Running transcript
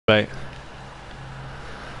mate.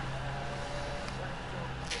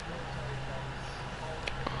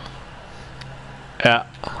 Yeah.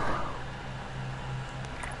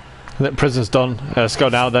 The prison's done. Let's go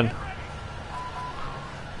now then.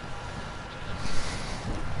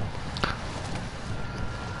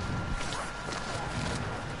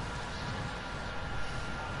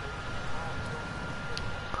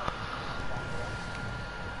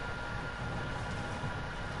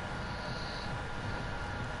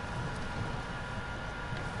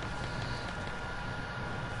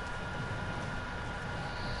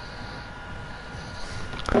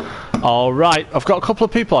 Alright, I've got a couple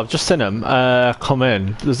of people, I've just seen them come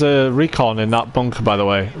in. There's a recon in that bunker, by the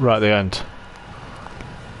way, right at the end.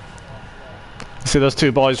 See those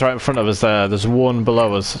two boys right in front of us there? There's one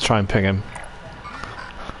below us. I'll try and ping him.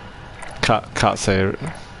 Can't see it.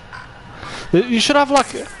 You should have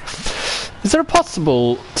like... Is there a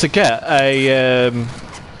possible to get a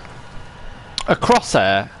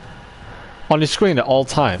crosshair on your screen at all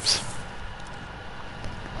times?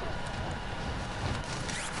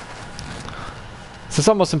 So it's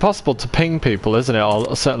almost impossible to ping people, isn't it,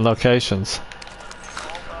 at certain locations?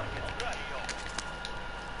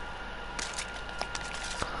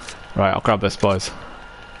 Right, I'll grab this, boys.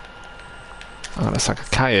 Oh, that's like a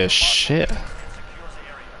Kaya shit.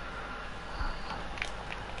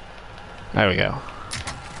 There we go.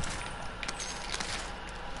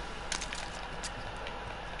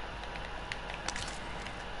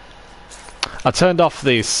 I turned off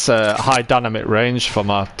this high dynamic range for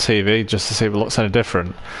my TV just to see if it looks any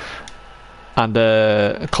different. And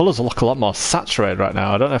colours look a lot more saturated right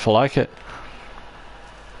now. I don't know if I like it.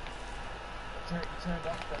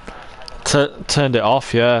 Turned it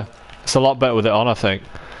off, yeah. It's a lot better with it on, I think.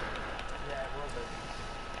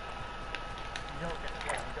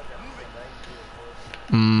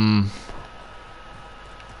 I'm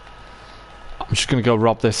just gonna go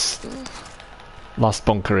rob this last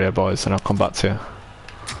bunker here, boys, and I'll come back to you.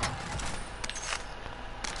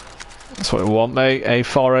 That's what we want, mate.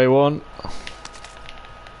 A4, A1.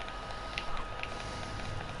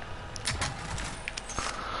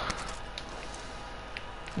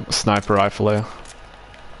 Sniper rifle here.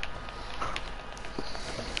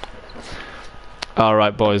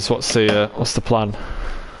 Alright, boys, what's the plan?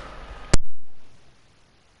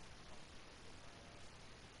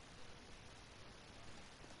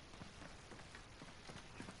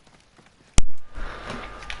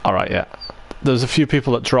 Alright, yeah. There's a few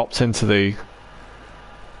people that dropped into the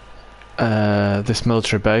this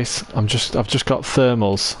military base. I've just got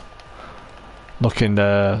thermals looking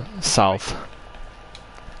south.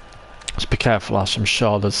 Just be careful, Ash. I'm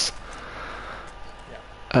sure there's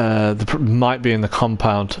they might be in the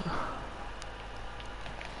compound.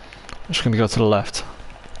 I'm just gonna go to the left.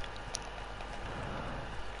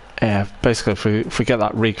 Yeah, basically, if we get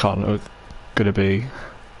that recon, we're gonna be.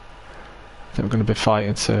 I think we're going to be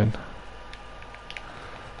fighting soon.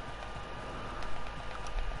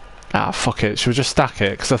 Ah, fuck it. Should we just stack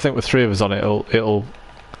it? Because I think with 3 of us on it, it'll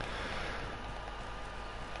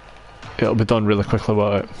be done really quickly,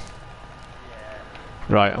 won't it?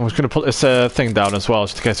 Right, I'm just going to put this thing down as well,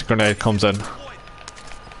 just in case a grenade comes in.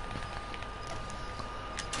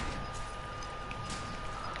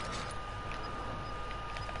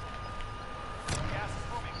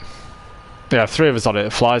 Yeah, 3 of us on it.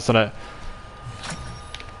 It flies, doesn't it?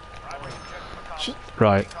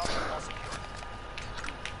 Right.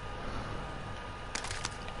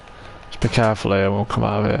 Just be careful here, we'll come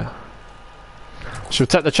out of here. Should we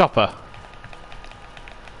take the chopper?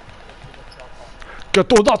 Get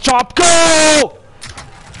to the chop, go!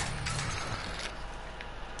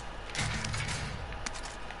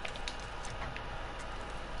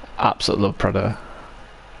 Absolute love predator.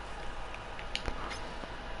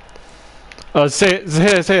 Oh, see it,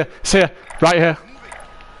 it's here, right here.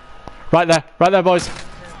 Right there, boys.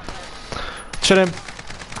 Chill him.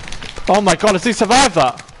 Oh my god, has he survived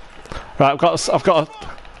that? Right, I've got a...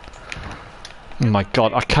 Oh my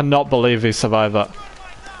god, I cannot believe he survived that.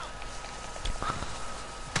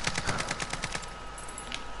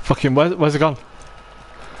 Fucking, where's it gone?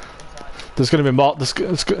 There's gonna be more, there's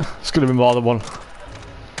gonna be more than one.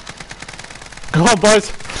 Come on,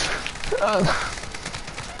 boys!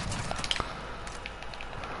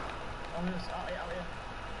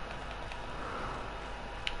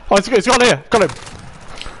 Oh, it's got here! Got him!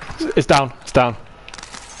 It's down, it's down.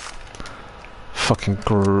 Fucking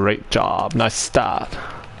great job, nice start.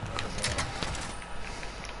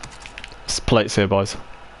 There's plates here, boys.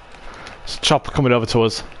 There's a chopper coming over to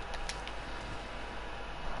us.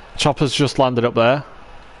 Chopper's just landed up there.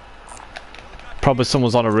 Probably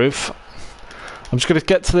someone's on a roof. I'm just gonna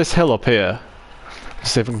get to this hill up here.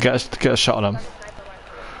 See if I can get a shot on him.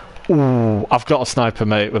 Ooh, I've got a sniper,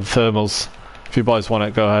 mate, with thermals. If you boys want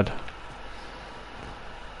it, go ahead.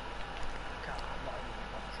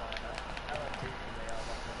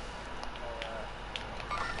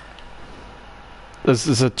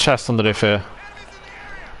 There's a chest underneath here.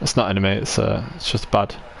 It's not enemy, it's just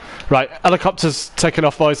bad. Right, helicopter's taking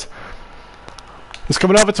off, boys. It's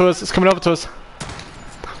coming over to us, it's coming over to us.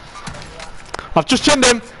 I've just chinned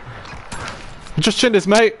him! I've just chinned his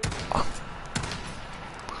mate.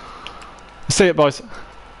 See it, boys.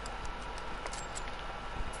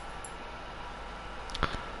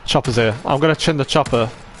 Chopper's here. I'm gonna chin the chopper.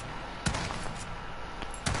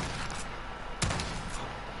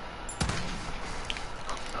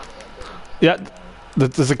 Yeah,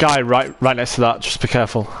 there's a guy right next to that. Just be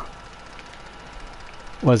careful.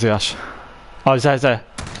 Where's he, Ash? Oh, he's there, he's there.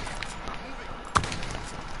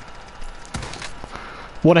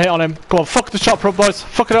 One hit on him. Go on, fuck the chopper up, boys.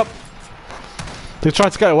 Fuck it up. They're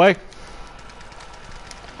trying to get away.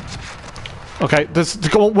 Okay, there's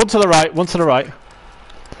one to the right, one to the right.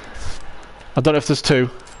 I don't know if there's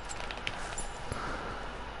two.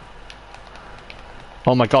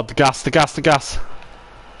 Oh my god, the gas, the gas, the gas.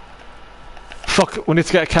 Fuck, we need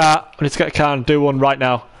to get a car. We need to get a car and do one right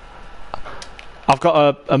now. I've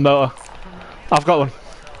got a motor. I've got one.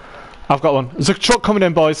 I've got one. There's a truck coming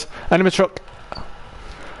in, boys. Enemy truck.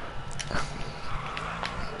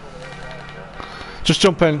 Just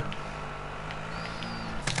jump in.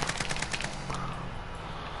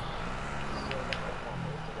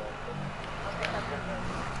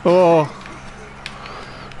 Oh.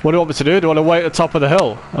 What do you want me to do? Do you want to wait at the top of the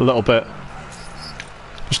hill a little bit?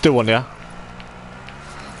 Just do one, yeah?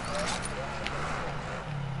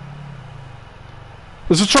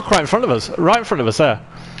 There's a truck right in front of us. Right in front of us there.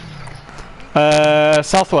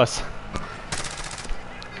 Southwest.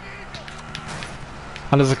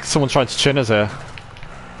 And there's someone trying to chin us here.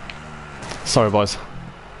 Sorry, boys.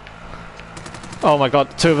 Oh my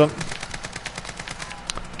god, two of them.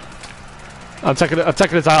 I'm taking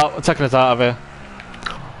it out. I'm taking it out of here.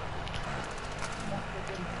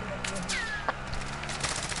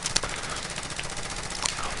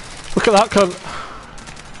 Look at that cunt.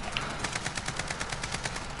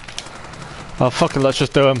 Oh fucking, let's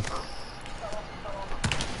just do him.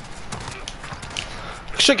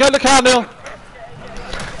 Shit, get in the car, Neil.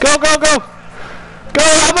 Go, go, go. Go,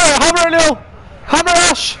 hammer it, Neil. Hammer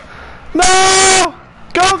Ash. No.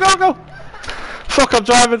 Go, go, go. Fuck, I'm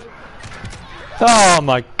driving. Oh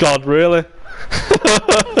my god, really?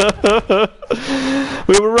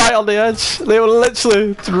 We were right on the edge. They were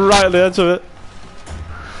literally right on the edge of it.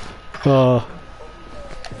 Oh.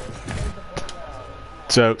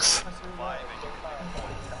 Jokes.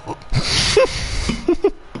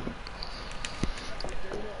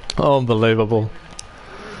 Unbelievable.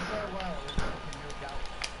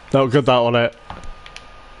 No good that on it.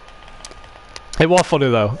 It was funny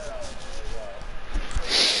though.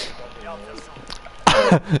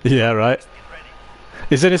 Yeah, right.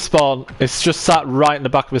 He's in his spawn. It's just sat right in the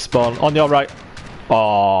back of his spawn. On your right.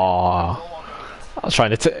 Oh, I was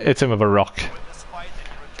trying to hit him with a rock.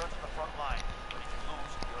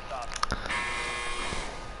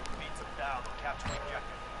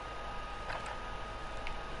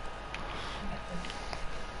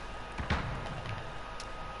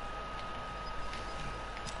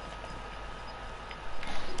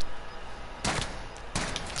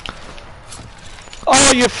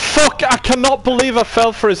 Oh, you fuck! I cannot believe I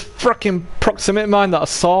fell for his fucking proximity mine that I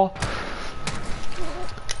saw.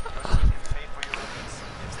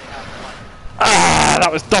 Ah, that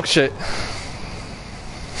was dog shit.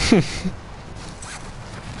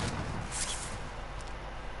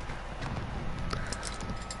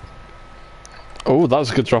 Oh, that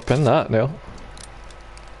was a good drop in, that, Neil.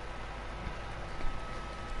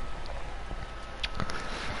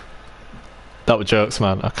 That was jokes,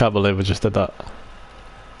 man. I can't believe we just did that.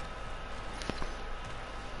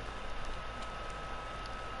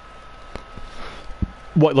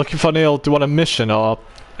 What, looking for, Neil? Do you want a mission or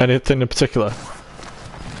anything in particular?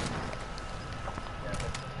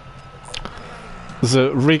 There's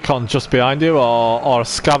a recon just behind you, or a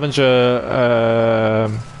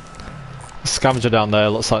scavenger. Scavenger down there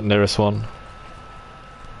looks like the nearest one.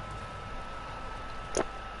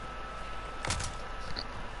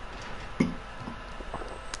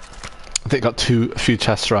 I think got a few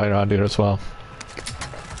chests right around here as well.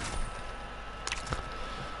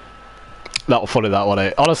 That was funny, that one,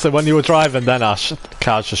 eh? Honestly, when you were driving then, Ash, the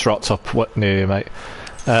cars just rocked up near you, mate.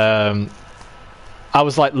 I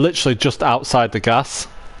was like literally just outside the gas.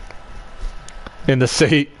 In the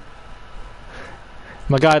seat.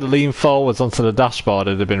 My guy had leaned forwards onto the dashboard,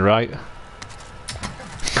 it'd have been right.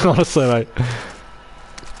 Honestly, mate.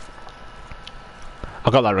 I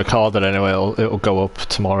got that recorded anyway. It'll go up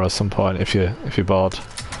tomorrow at some point if you're bored.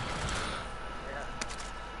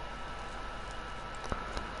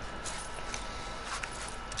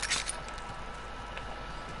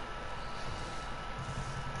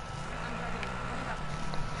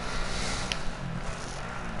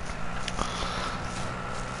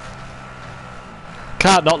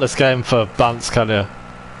 Can't knock this game for bants, can you?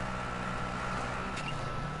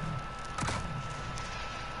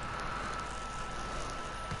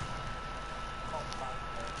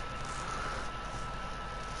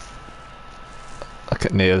 Look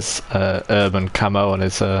at Nia's urban camo and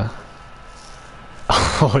his oh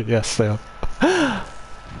yes they are.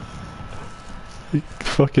 You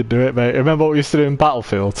fucking do it, mate. Remember what we used to do in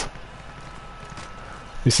Battlefield?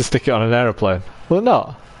 We used to stick it on an aeroplane. Well,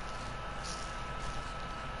 not.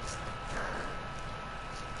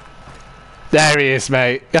 There he is,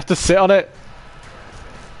 mate. You have to sit on it.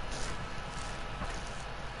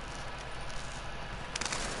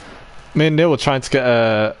 Me and Neil were trying to get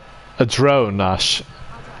a drone, Ash,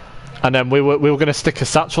 and then we were going to stick a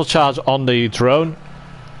satchel charge on the drone.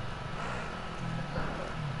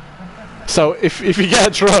 So if you get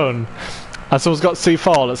a drone and someone's got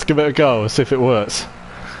C4, let's give it a go and see if it works.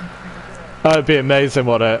 That would be amazing,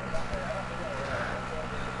 wouldn't it?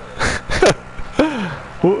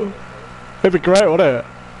 It'd be great, wouldn't it?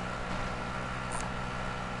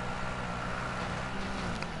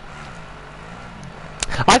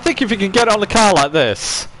 I think if you can get on the car like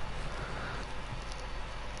this,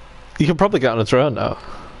 you can probably get on a drone now.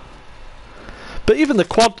 But even the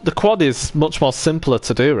quad is much more simpler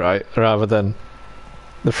to do, right? Rather than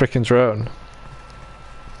the freaking drone.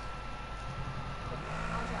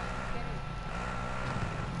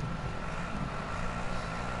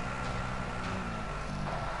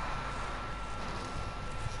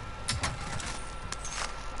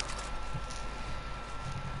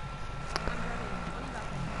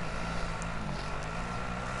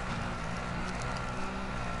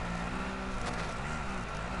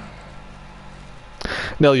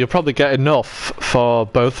 Neil, you'll probably get enough for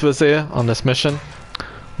both of us here on this mission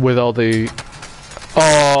with all the...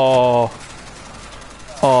 Oh!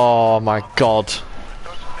 Oh my god.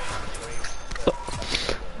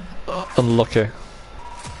 Unlucky.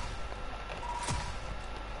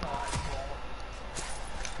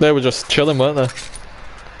 They were just chilling, weren't they?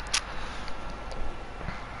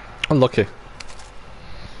 Unlucky.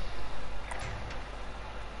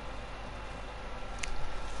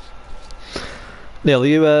 Neil, are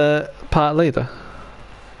you part leader?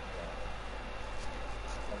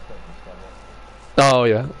 Oh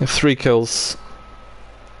yeah, 3 kills.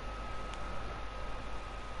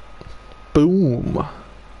 Boom.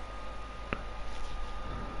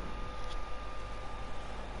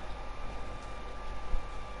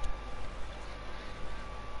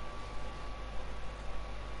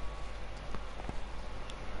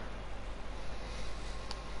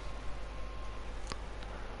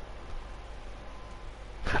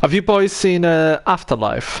 Have you boys seen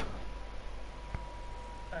Afterlife?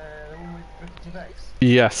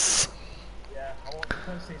 Yes. Yeah, I watched the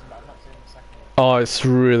first season, but I've not seen the second one. Oh, it's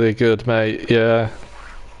really good, mate. Yeah.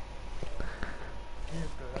 It is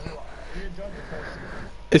good. You enjoyed the first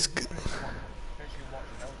season. It's.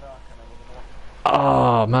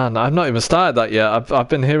 Oh man, I've not even started that yet. I've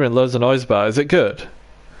been hearing loads of noise about it. Is it good?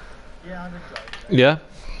 Yeah, I've enjoyed it. Yeah.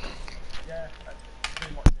 Yeah, I've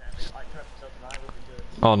been watching it. Like 2 episodes a night would be good.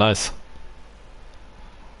 Oh, nice.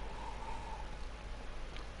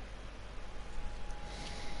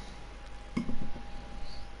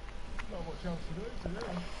 Not much else to do today.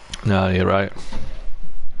 No, you're right.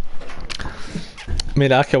 Me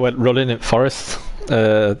and Aka went running in Forest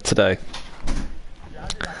today. Yeah, I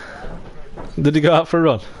did actually. Did you go out for a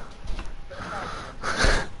run?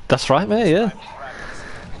 That's right, mate, yeah.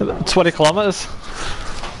 20 kilometres?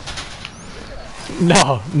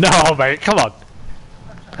 No, no, mate, come on.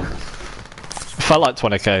 Felt like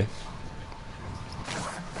 20k.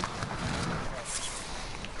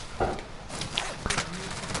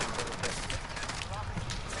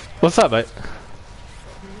 What's that, mate?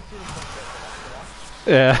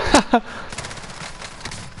 Yeah.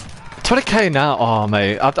 20k now? Oh,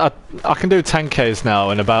 mate. I can do 10k's now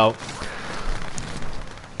in about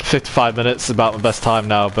 55 minutes, about my best time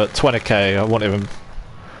now, but 20k, I won't even...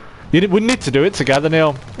 We need to do it together,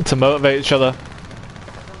 Neil, to motivate each other.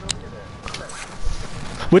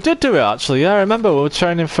 We did do it, actually, yeah, I remember we were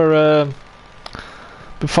training for...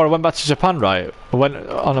 before I went back to Japan, right? We went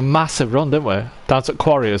on a massive run, didn't we? Down to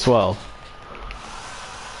Quarry as well.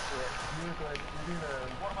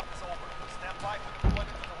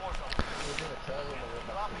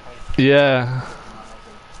 Yeah.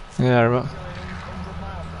 Yeah, I remember.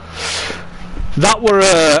 That were,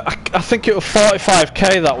 I think it was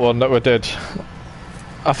 45k that one that we did.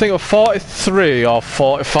 I think it was 43 or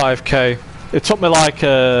 45k. It took me like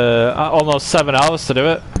almost 7 hours to do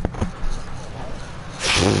it.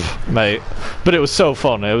 Mate. But it was so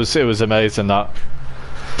fun, it was amazing that.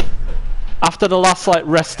 After the last like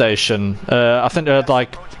rest station, I think they had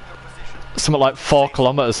like something like 4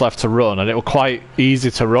 kilometers left to run, and it was quite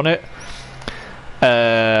easy to run it.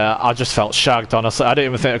 I just felt shagged, honestly. I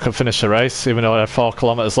didn't even think I could finish the race, even though I had 4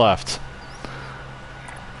 kilometers left.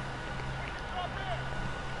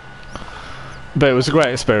 But it was a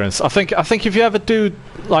great experience. I think if you ever do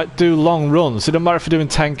long runs, it doesn't matter if you're doing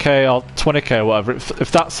 10k or 20k or whatever.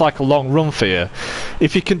 If that's like a long run for you,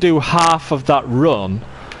 if you can do half of that run,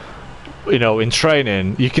 you know, in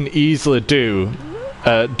training, you can easily do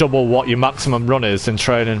double what your maximum run is in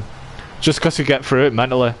training, just because you get through it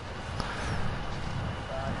mentally.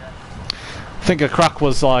 I think a crack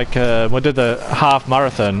was like when we did the half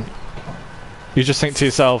marathon. You just think to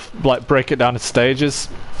yourself, like, break it down into stages.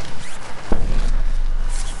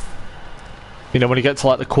 You know, when you get to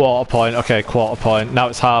like the quarter point, okay, quarter point, now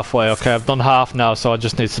it's halfway, okay, I've done half now, so I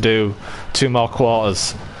just need to do 2 more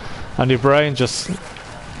quarters. And your brain just,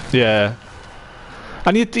 yeah.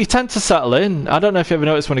 And you tend to settle in. I don't know if you ever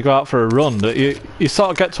notice when you go out for a run, that you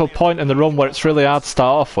sort of get to a point in the run where it's really hard to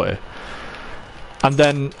start off with. And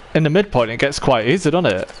then in the midpoint it gets quite easy, doesn't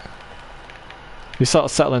it? You sort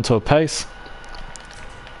of settle into a pace.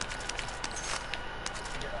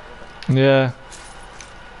 Yeah.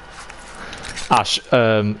 Ash,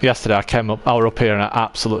 yesterday I were up here and I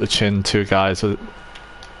absolutely chinned 2 guys in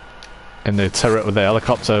the turret with the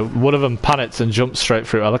helicopter. One of them panicked and jumped straight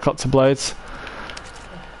through helicopter blades.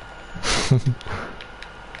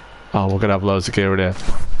 Oh, we're gonna have loads of gear in here.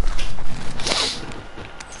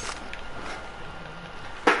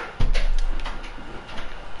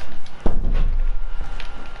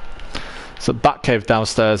 So back cave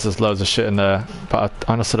downstairs, there's loads of shit in there, but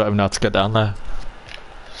I honestly don't even know how to get down there.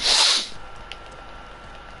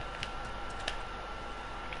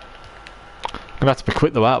 I'm gonna have to be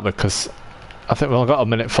quick though out because I think we've only got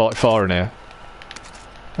 1:44 in here,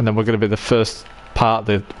 and then we're gonna be the first part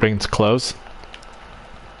they bring to close.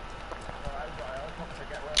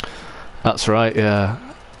 That's right, yeah.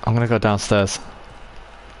 I'm gonna go downstairs.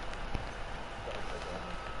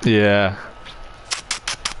 Yeah.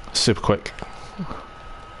 Super quick.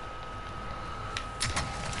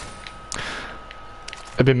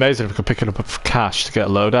 It'd be amazing if we could pick it up for cash to get a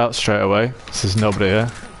loadout straight away. So there's nobody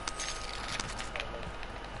here.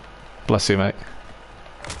 Bless you, mate.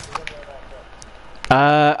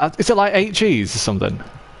 Is it like 8 Gs or something?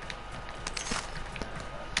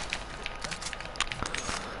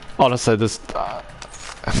 Honestly, there's...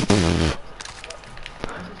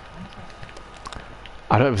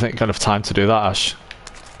 I don't even think I've got enough time to do that, Ash.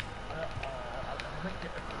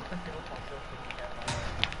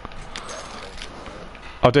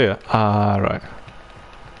 Oh, do you? Ah, right.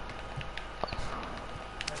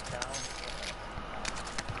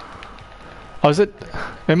 Oh, is it?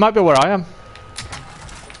 It might be where I am.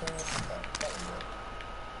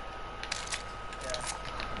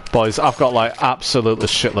 Boys, I've got like absolutely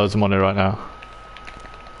shitloads of money right now.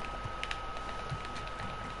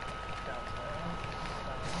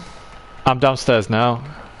 I'm downstairs now.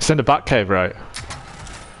 It's in the back cave, right?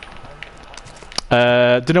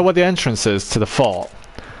 Do you know where the entrance is to the fort?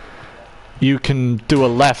 You can do a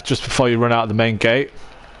left just before you run out of the main gate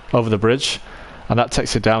over the bridge, and that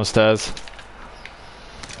takes you downstairs.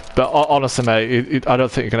 But honestly, mate, I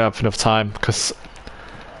don't think you're gonna have enough time because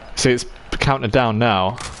see, it's counting down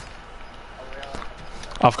now.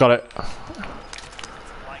 I've got it.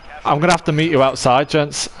 I'm gonna have to meet you outside,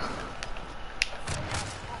 gents.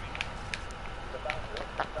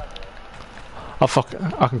 Oh fuck!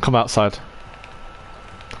 I can come outside.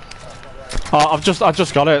 Oh, I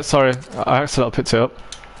just got it. Sorry, I accidentally picked it up.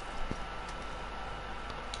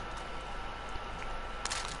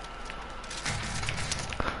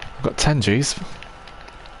 I've got 10 Gs.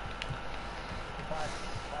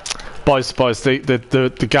 Boys,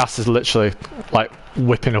 the gas is literally like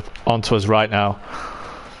whipping up onto us right now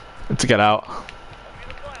to get out.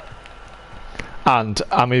 And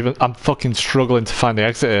I'm fucking struggling to find the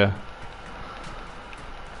exit here.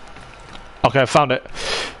 Okay, I found it.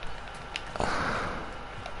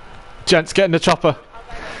 Gents, get in the chopper.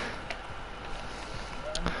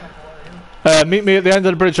 Meet me at the end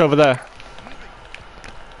of the bridge over there.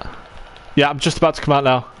 Yeah, I'm just about to come out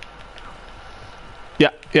now.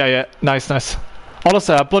 Yeah. Yeah, yeah. Nice, nice.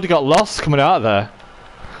 Honestly, I bloody got lost coming out of there.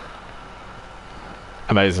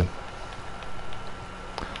 Amazing.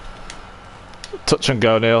 Touch and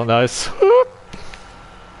go, Neil. Nice.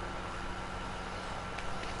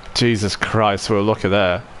 Jesus Christ, we were lucky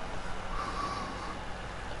there.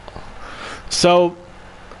 So,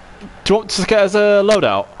 do you want to get us a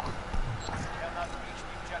loadout?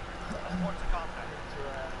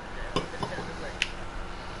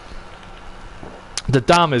 The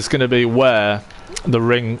dam is going to be where the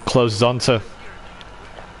ring closes onto.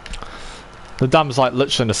 The dam's like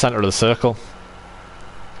literally in the centre of the circle.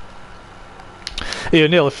 Yeah,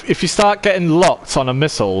 Neil, if you start getting locked on a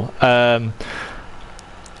missile, I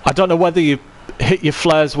don't know whether you hit your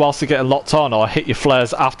flares whilst you're getting locked on or hit your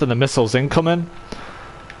flares after the missile's incoming.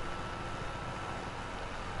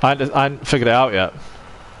 I haven't figured it out yet.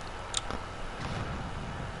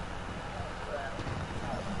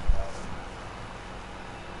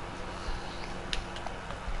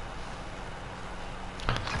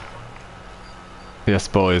 Yes,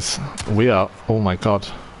 boys. We are... Oh my god.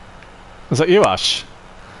 Is that you, Ash?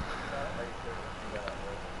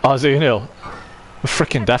 Oh, is it you, Neil? You're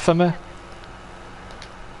freaking deaf of me.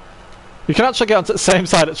 You can actually get onto the same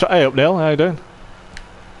side at... Hey up, Neil. How you doing?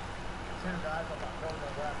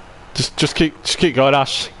 Just keep going,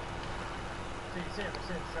 Ash.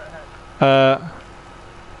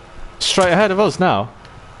 Straight ahead of us now.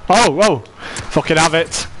 Oh, whoa! Fucking have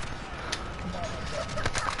it.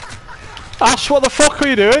 Ash, what the fuck were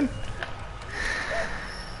you doing?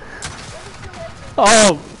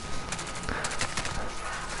 Oh,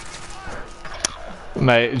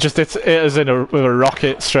 mate, just it is in with a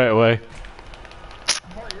rocket straight away.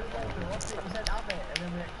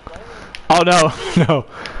 Oh no,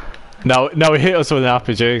 no, he hit us with an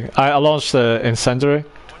RPG. I launched the incendiary.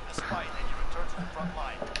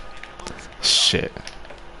 Shit.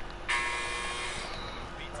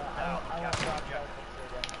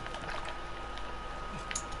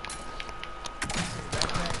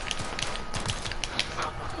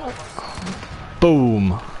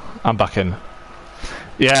 Boom. I'm back in.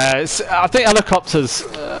 Yeah, I think helicopters...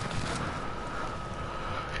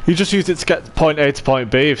 you just use it to get point A to point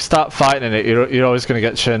B. If you start fighting it, you're always going to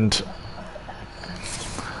get chinned.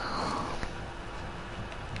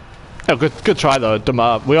 Oh, good try though.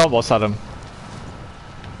 We almost had him.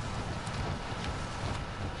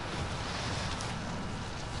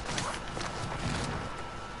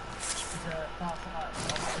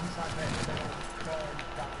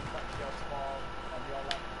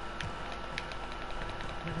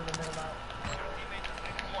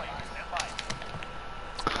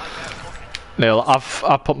 Neil,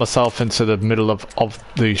 I've put myself into the middle of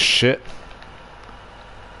the shit.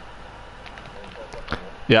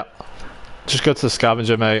 Yeah. Just go to the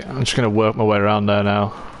scavenger, mate. I'm just gonna work my way around there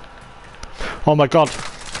now. Oh my god.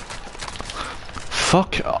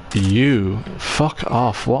 Fuck you. Fuck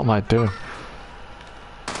off. What am I doing?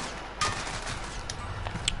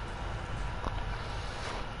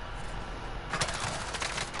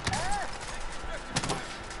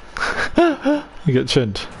 You get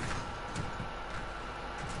chinned.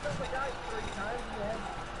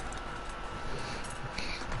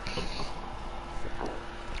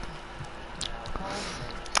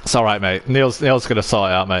 It's alright, mate. Neil's gonna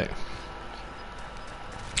sort it out, mate.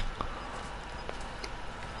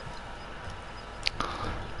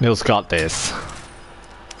 Neil's got this.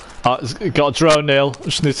 Oh, got a drone, Neil.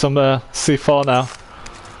 Just need some C4 now.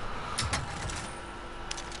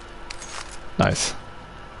 Nice.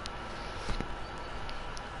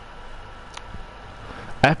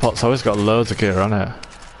 Airport's always got loads of gear on it.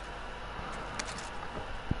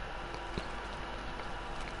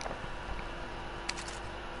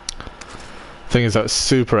 Thing is, that's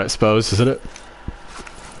super exposed, isn't it?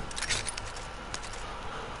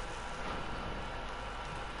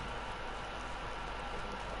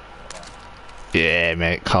 Yeah,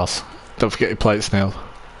 mate, cos. Don't forget your plates, Neil.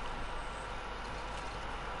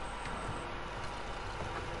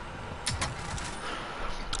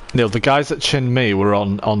 Neil, the guys that chinned me were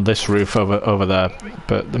on this roof over there,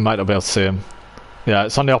 but they might not be able to see them. Yeah,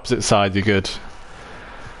 it's on the opposite side, you're good.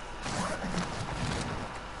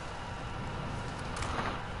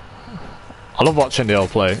 I love watching Neil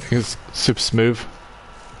play. He's super smooth.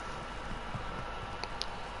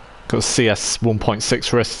 Got CS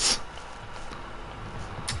 1.6 wrists.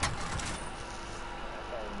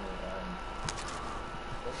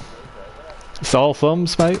 It's all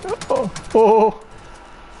thumbs, mate. Oh, oh.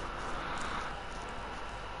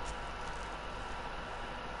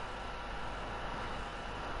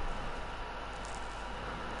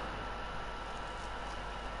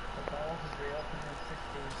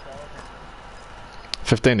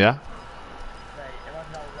 15, yeah? Mate,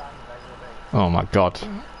 imagine how random they will be. Oh my god.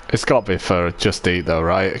 It's got to be for Just Eat though,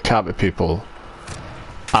 right? It can't be people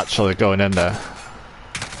actually going in there.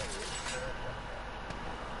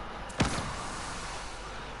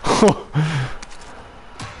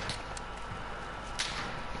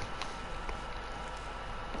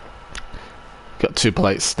 Got 2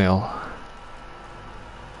 plates still.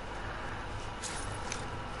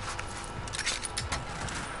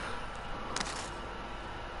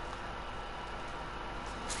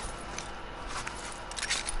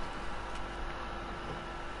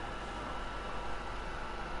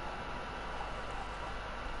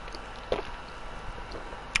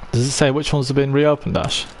 Does it say which ones have been reopened,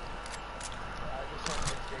 Ash? Just sort of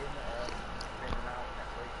 16 in and out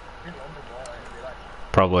next week. In London, boy, it'll be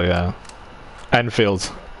like, Probably, yeah.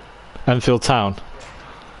 Enfield. Enfield Town.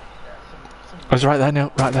 some Oh, it's right there,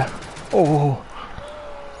 Neil. Right there. Oh.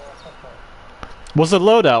 Was the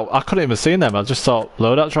loadout? I couldn't even see them. I just saw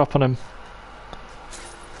loadout drop on him.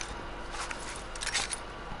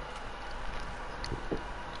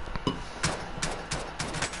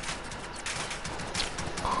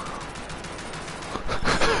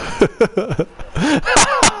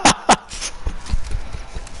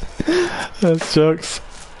 That's jokes.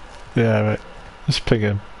 Yeah, mate. Just ping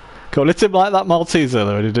him. Go, let him like that Maltese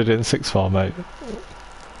earlier when he did it in 6th form, mate.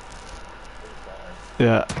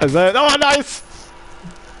 Yeah. Is there? Oh, nice!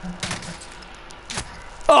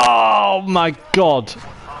 Oh my god.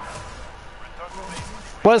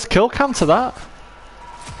 Where's kill cam to that?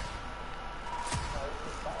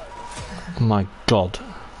 Oh my god.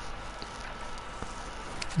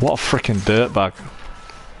 What a freaking dirtbag.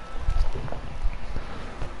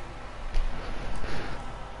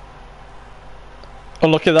 Oh,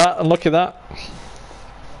 look at that, and look at that.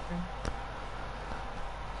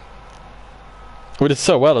 We did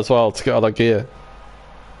so well as well to get all that gear.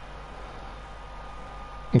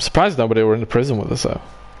 I'm surprised nobody were in the prison with us though.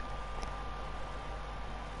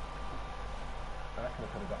 I reckon I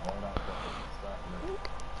could have got all that stuff.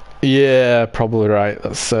 Yeah, probably right.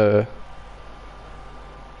 That's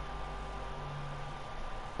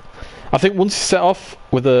I think once you set off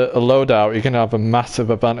with a loadout, you're gonna have a massive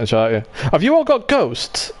advantage, aren't you? Have you all got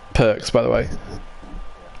ghost perks, by the way?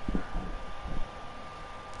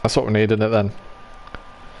 That's what we need, isn't it then?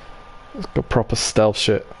 Let's go proper stealth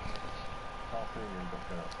shit.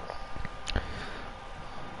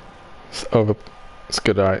 It's over. It's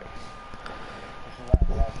good, alright.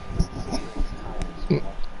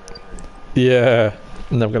 Yeah,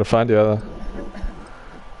 never gonna find you either.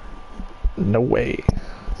 No way.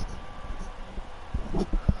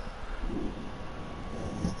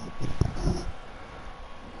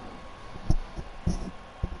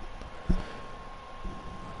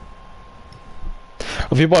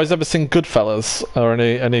 Have you boys ever seen Goodfellas or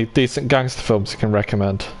any decent gangster films you can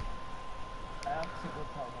recommend?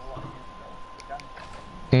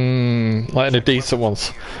 Like any decent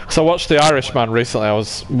ones. So I watched The Irishman recently. I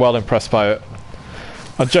was well impressed by it.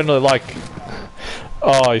 I generally like.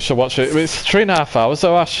 Oh, you should watch it. It's 3.5 hours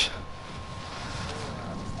though, Ash.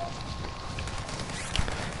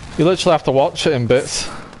 You literally have to watch it in bits.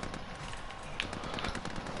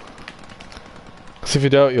 Because if you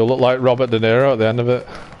don't, you'll look like Robert De Niro at the end of it.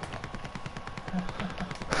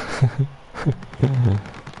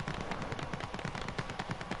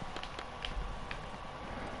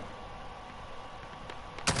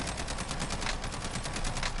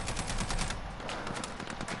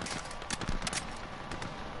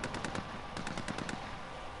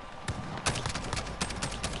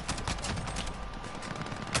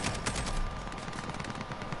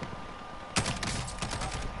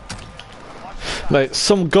 Like,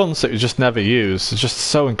 some guns that you just never use are just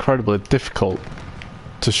so incredibly difficult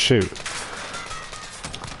to shoot.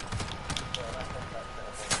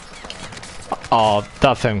 Oh,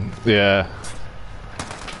 that thing, yeah.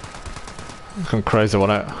 Gone crazy,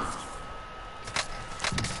 wasn't it?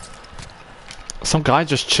 Some guy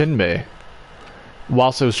just chinned me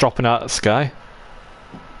whilst he was dropping out of the sky.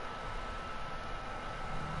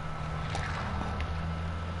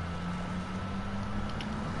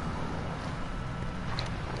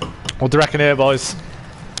 What do you reckon here, boys? Do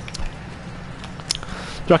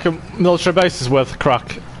you reckon military base is worth a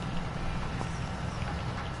crack?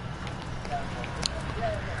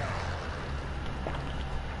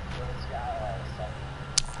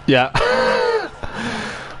 Yeah.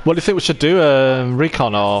 What do you think we should do?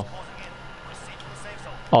 Recon or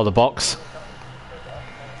the box?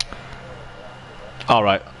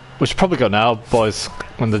 Alright. We should probably go now, boys,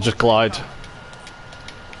 when they just glide.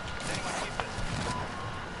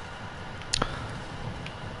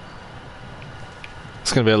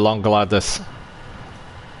 It's gonna be a long glide, this.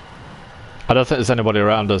 I don't think there's anybody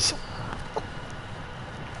around us.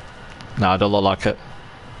 No, I don't look like it.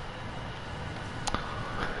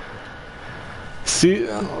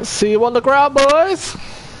 See you on the ground, boys!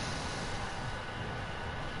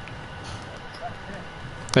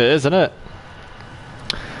 It is, isn't it?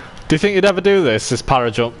 Do you think you'd ever do this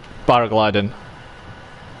paragliding?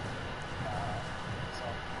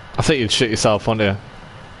 I think you'd shit yourself, wouldn't you?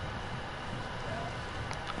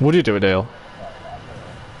 Would you do it, Dale?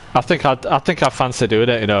 I think I fancy doing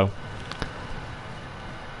it, you know.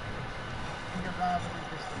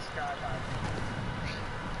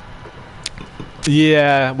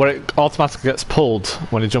 Yeah, where it automatically gets pulled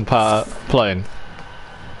when you jump out of plane.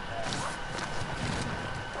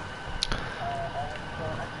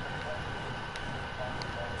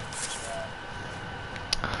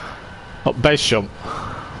 Oh, base jump.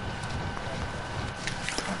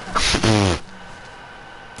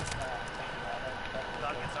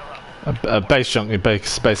 A base jump, you're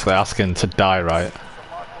basically asking to die, right?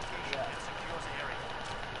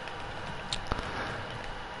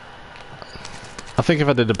 I think if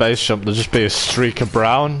I did a base jump, there'd just be a streak of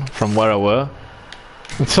brown from where I were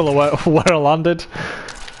until where I landed.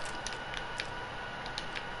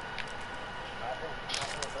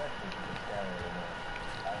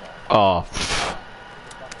 Oh,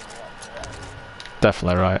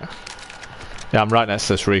 definitely right. Yeah, I'm right next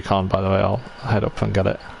to this recon, by the way. I'll head up and get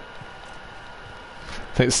it.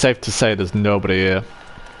 I think it's safe to say there's nobody here.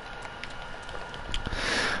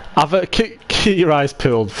 I've keep your eyes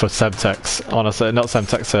peeled for Semtex, honestly. Not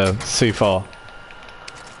Semtex, C4.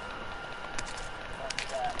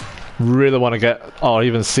 Really want to get, or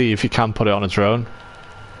even see if you can put it on a drone.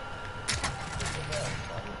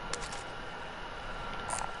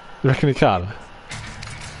 You reckon you can?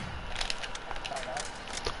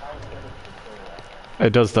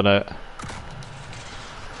 It does, doesn't it?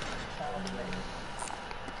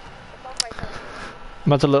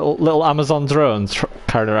 Imagine little Amazon drones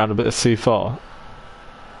carrying around a bit of C4.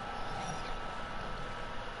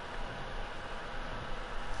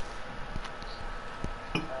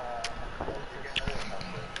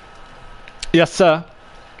 Yes, sir.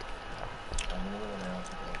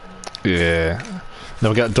 Yeah. Then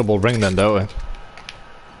we get a double ring then, don't we?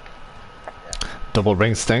 Double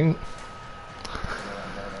ring sting.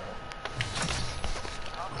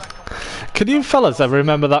 Can you fellas ever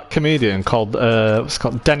remember that comedian called, what's it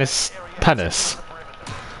called? Dennis Pennis?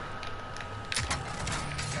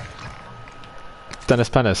 Dennis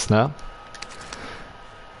Pennis, no?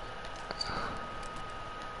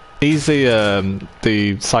 He's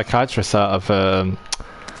the psychiatrist out of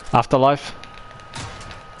Afterlife.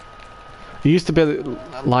 He used to be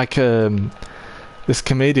like this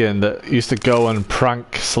comedian that used to go and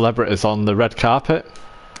prank celebrities on the red carpet.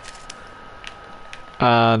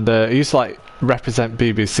 And he used to like represent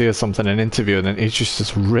BBC or something in an interview, and then he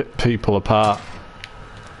just rip people apart.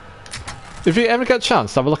 If you ever get a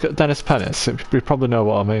chance to have a look at Dennis Pennis, you probably know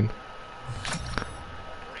what I mean.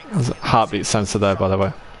 There's a heartbeat sensor there, by the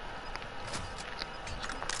way.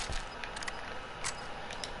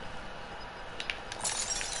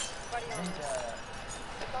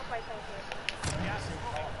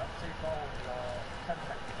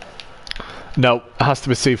 No, it has to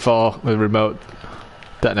be C4 with remote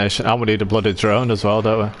detonation, and we need a bloody drone as well,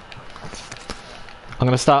 don't we? I'm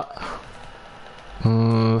gonna start.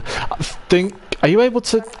 I think. Are you able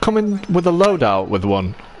to come in with a loadout with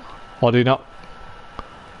one, or do you not?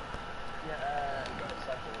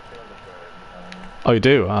 Oh, you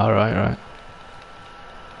do. All right, right.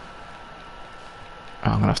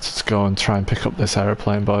 I'm gonna have to just go and try and pick up this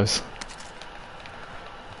aeroplane, boys.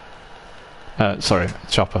 Sorry,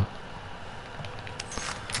 chopper.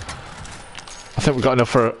 I think we've got enough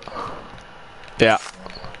for. Yeah.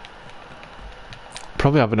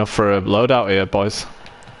 Probably have enough for a loadout here, boys.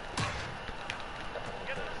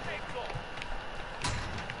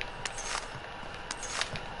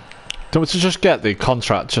 Don't we just get the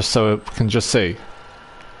contract just so we can just see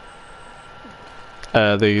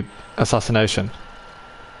the assassination?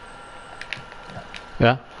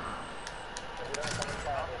 Yeah?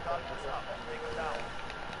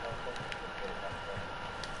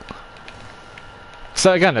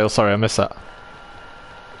 Say it again, Neil. Sorry, I missed that.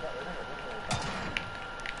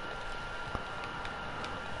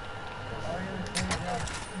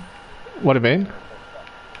 What do you mean?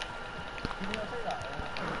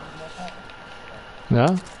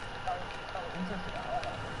 Yeah?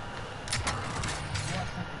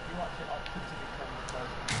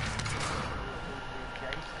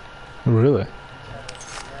 Really?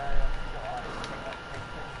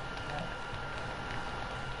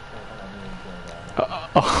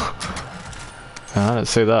 Oh. I didn't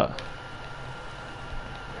see that.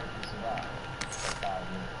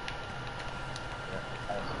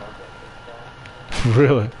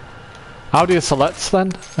 Really? How do you select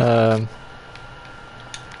then?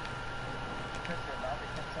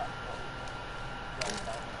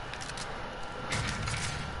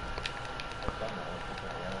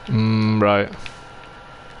 Right.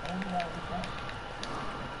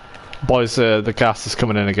 Boys, the gas is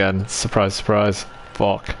coming in again. Surprise, surprise.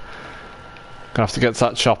 Fuck. Gonna have to get to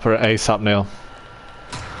that chopper at ASAP, Neil.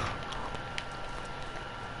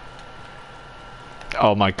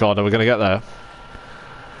 Oh my god, are we gonna get there?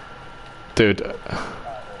 Dude.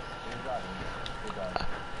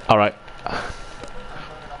 Alright.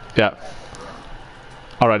 Yeah.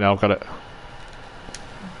 Alright, now I've got it.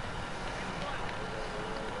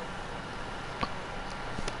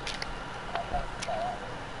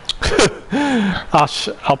 Ash,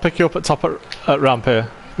 I'll pick you up at top at ramp here.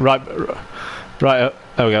 Right up.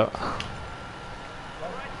 There we go.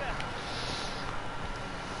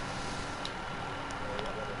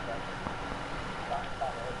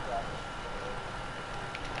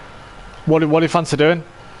 What do you fancy doing?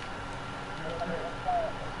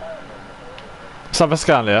 Let's have a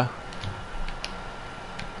scan, yeah?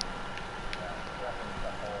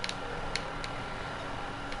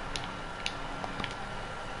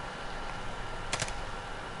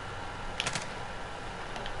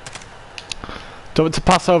 Do you want to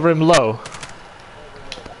pass over him low?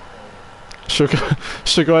 Should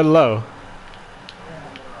we go in low?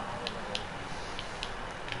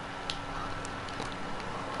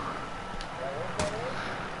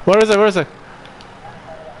 Where is he? Where is he?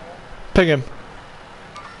 Ping him.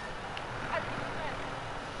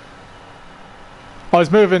 Oh,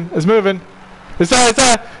 he's moving. He's moving. He's there. He's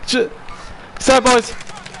there. He's there, boys.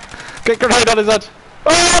 Get grenade on his head.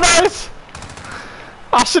 Oh, nice!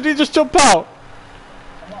 Ash, did he just jump out?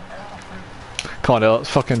 Come on, let's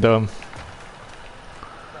fucking do him.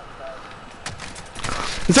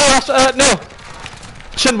 Is there Ash? Neil!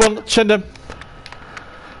 Chinned him.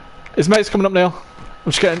 His mate's coming up, Neil.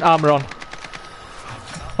 I'm just getting armour on.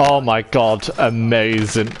 Oh my god,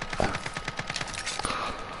 amazing.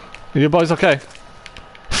 Are you boys okay?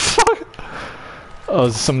 Fuck! Oh,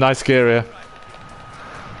 there's some nice gear here.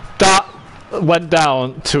 That went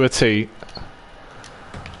down to a T.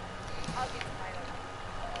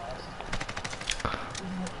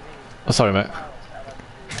 Oh, sorry, mate.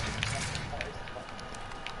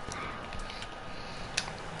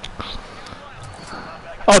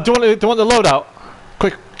 Oh, do you want the loadout?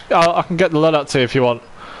 Quick, I can get the loadout to you if you want.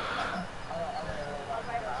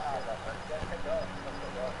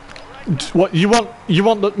 What you want? You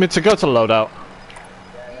want me to go to the loadout?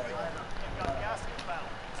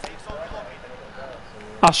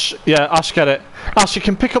 Ash, yeah, Ash, get it. Ash, you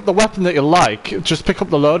can pick up the weapon that you like. Just pick up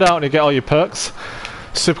the loadout and you get all your perks.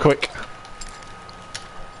 Super quick.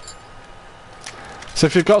 So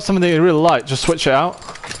if you've got something that you really like, just switch it out.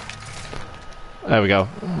 There we go.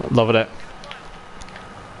 Loving it.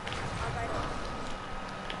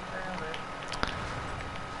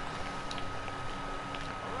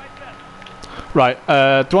 Right,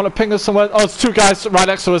 do you want to ping us somewhere? Oh, there's two guys right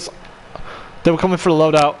next to us. They were coming for the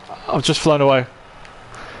loadout. I've just flown away.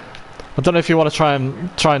 I don't know if you want to try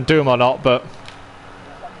and do them or not, but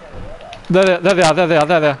there they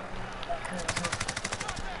are.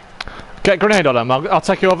 Get a grenade on them. I'll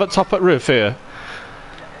take you over at top at roof here.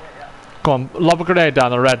 Go on, lob a grenade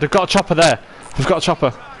down the red. They've got a chopper there. They've got a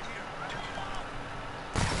chopper.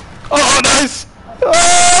 Oh, nice!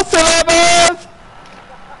 Oh, see you later,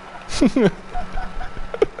 boys!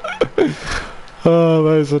 Oh,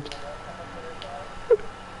 amazing.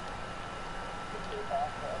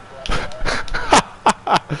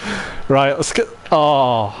 Right, let's get.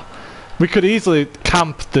 Oh, we could easily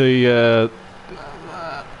camp the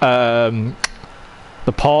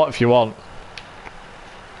port if you want.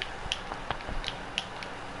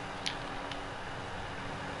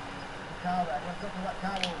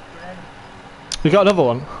 You got another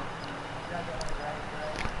one?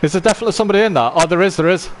 Is there definitely somebody in that? Oh, there is.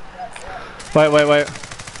 Wait.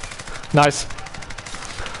 Nice.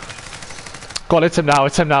 Go on, hit him now.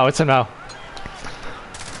 Should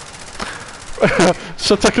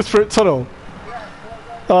I take us through tunnel?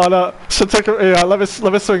 Oh no, should I take it? Yeah, let me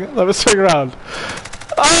swing around.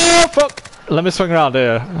 Oh fuck! Let me swing around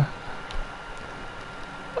here.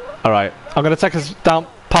 Alright, I'm gonna take us down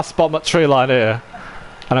past the bottom of the tree line here.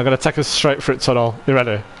 And I'm gonna take us straight through tunnel. You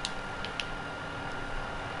ready?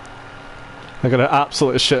 They're gonna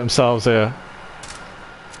absolutely shit themselves here.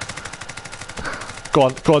 Go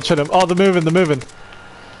on, chin them. Oh, they're moving.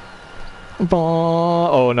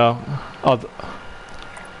 Oh no. Oh.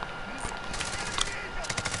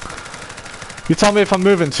 You tell me if I'm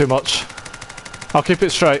moving too much. I'll keep it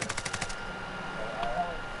straight.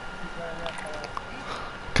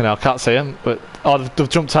 Okay, I can't see him, but oh, they've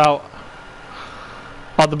jumped out.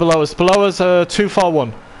 Oh, they're below us. Below us,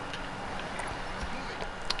 241.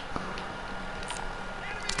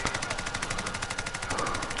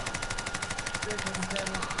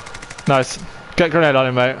 Nice. Get a grenade on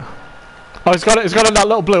him, mate. Oh, he's got it. He's got it in that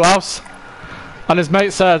little blue house. And his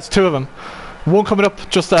mate's there. There's two of them. One coming up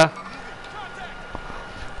just there.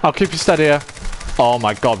 I'll keep you steady here. Oh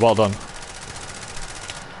my god, well done.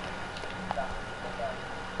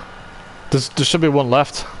 There should be one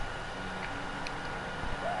left.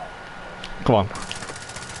 Come on.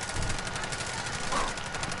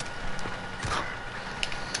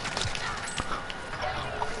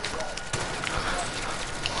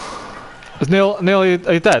 Is Neil, are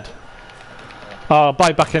you dead? Oh, I'll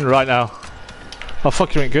buy back in right now. Oh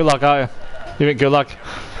fuck, you ain't gulag, aren't you? You ain't gulag.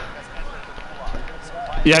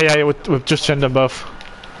 Yeah, we've just chinned them both.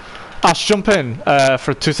 Ash, jump in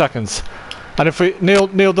for 2 seconds. And if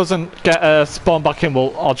Neil doesn't get spawned back in,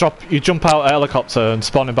 I'll drop. You jump out a helicopter and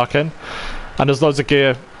spawn him back in. And there's loads of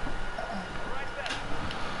gear.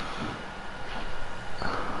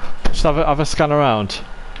 Just have a scan around.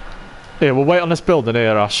 Here, we'll wait on this building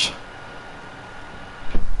here, Ash.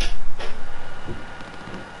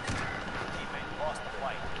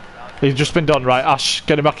 He's just been done, right? Ash,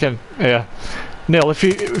 get him back in. Yeah. Neil, if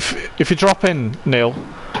you drop in, Neil,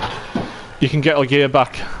 you can get our gear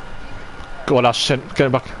back. Go on, Ash, get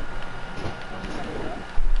him back.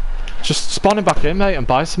 Just spawn him back in, mate, and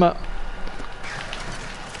buy some.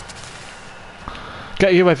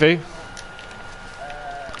 Get a UAV.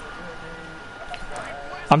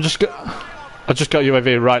 I just got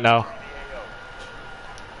UAV right now.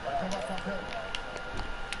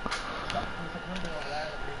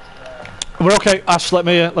 We're okay, Ash. Let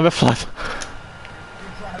me fly.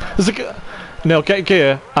 Neil, get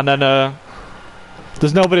gear, and then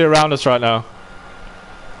there's nobody around us right now.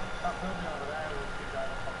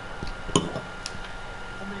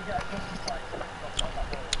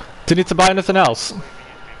 Do you need to buy anything else?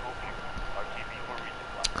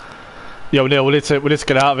 Yo, Neil, we need to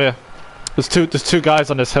get out of here. There's two guys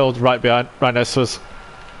on this hill right next to us.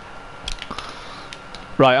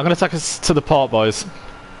 Right, I'm gonna take us to the port, boys.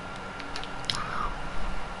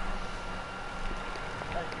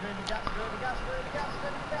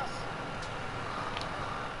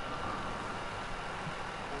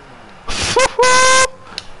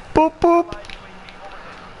 Boop boop.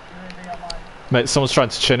 Mate, someone's trying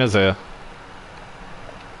to chin us here.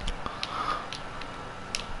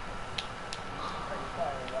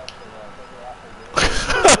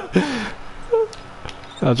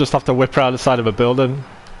 I'll just have to whip around the side of a building. Do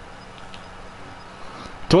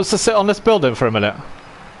you want us to sit on this building for a minute?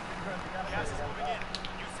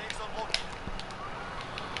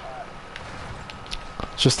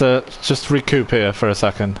 Just recoup here for a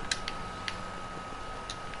second.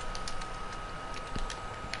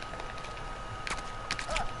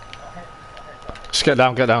 Just get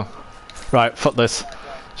down, get down. Right, fuck this.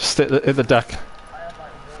 Just hit the deck.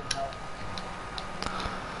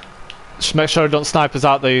 Just make sure I don't snipe us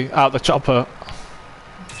out the chopper.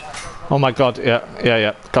 Oh my god,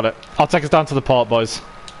 yeah, got it. I'll take us down to the port, boys.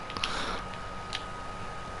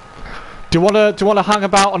 Do you wanna hang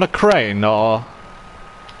about on a crane or?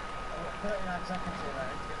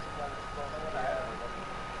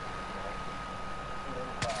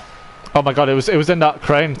 Oh my god, it was in that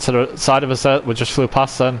crane to the side of us there. We just flew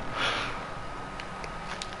past then.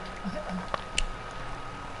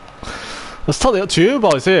 It's totally up to you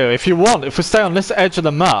boys here. If you want, if we stay on this edge of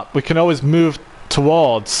the map, we can always move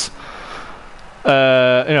towards, you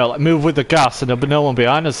know, like move with the gas and there'll be no one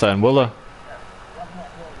behind us then, will there?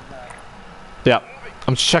 Yeah.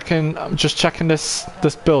 I'm just checking this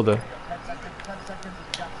building.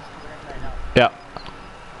 Yeah.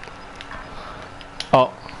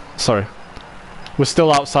 Oh, sorry. We're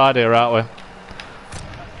still outside here, aren't we?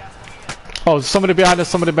 Oh, somebody behind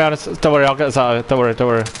us, Don't worry, I'll get us out of it. Don't worry.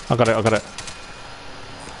 I got it.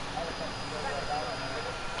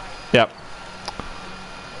 Yep.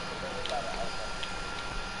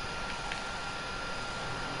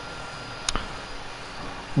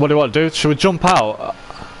 What do you want to do? Should we jump out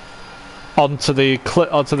onto the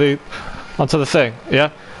thing?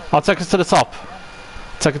 Yeah. I'll take us to the top.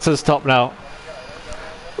 Take it to the top now.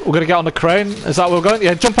 We're gonna get on the crane. Is that where we're going?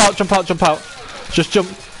 Yeah. Jump out. Just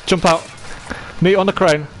jump out. Meet on the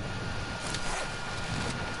crane.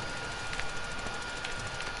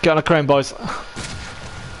 Get on the crane, boys.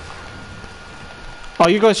 Oh,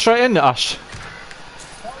 you going straight in, Ash?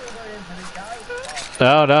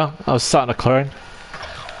 No, no. I was sat in a clearing.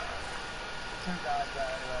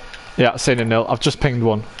 Yeah, seen a nil. I've just pinged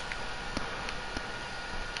one.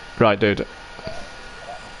 Right, dude.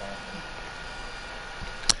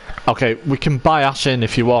 Okay, we can buy Ash in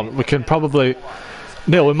if you want. We can probably...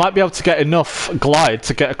 Neil, we might be able to get enough glide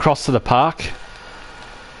to get across to the park.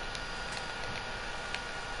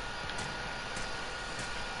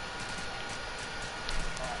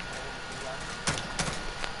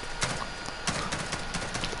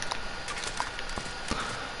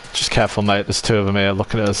 Just careful, mate. There's two of them here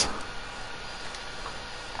looking at us.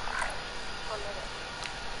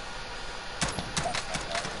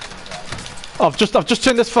 Oh, I've just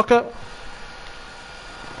turned this fucker.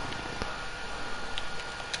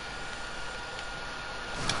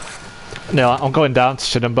 No, I'm going down to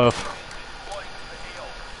shoot them both.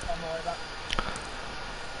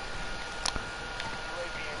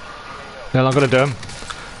 No, I'm gonna do them.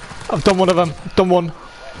 I've done one of them. Done one.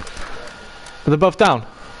 Are they both down?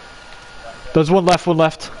 There's one left, one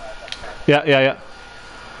left. Yeah, yeah, yeah.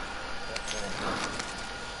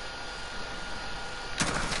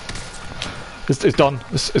 It's done.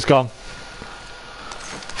 It's gone.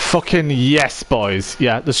 Fucking yes, boys.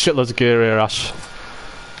 Yeah, there's shitloads of gear here, Ash.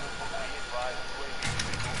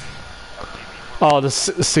 Oh, there's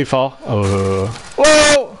C4. Oh.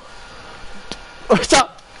 Whoa! What's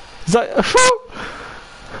that? Is that...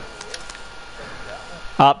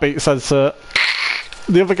 Heartbeat sensor.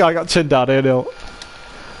 The other guy got chinned down here, Neil.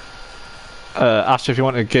 Ash, if you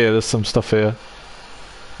want to gear, there's some stuff here.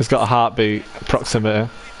 It's got a heartbeat proximity.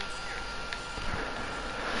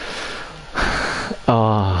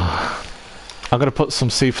 Oh. I'm going to put some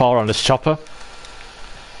C4 on this chopper.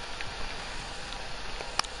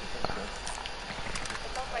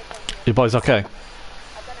 You boys okay?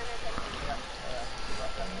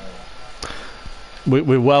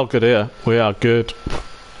 We're well good here. We are good.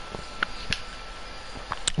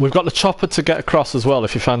 We've got the chopper to get across as well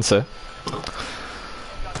if you fancy.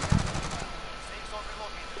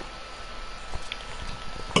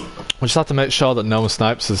 We just have to make sure that no one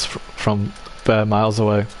snipes us from bare miles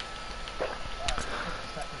away.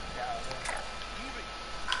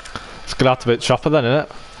 It's gonna have to be a chopper then, isn't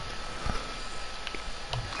it?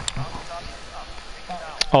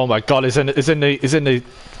 Oh my god, he's in the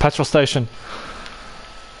petrol station.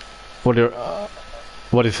 What do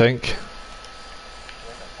you think?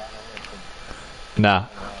 Nah.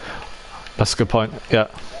 That's a good point. Yeah.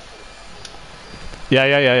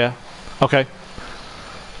 Yeah. Okay.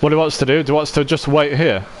 What do you want us to do? Do you want us to just wait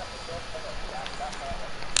here?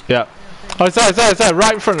 Yeah. Oh, it's there.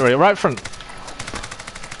 Right in front of you. Right in front.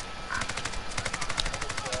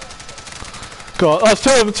 Go on. Oh, it's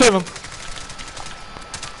two of them.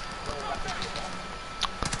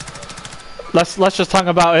 Let's just hang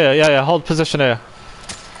about here. Yeah. Hold position here.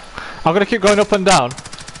 I'm gonna keep going up and down.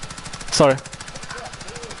 Sorry.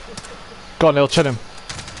 Go on, Neil. Chin him.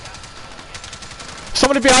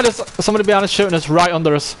 Somebody behind us shooting us right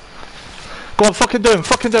under us. Go on, fucking do him.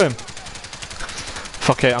 Fuck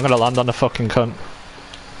it, I'm gonna land on the fucking cunt.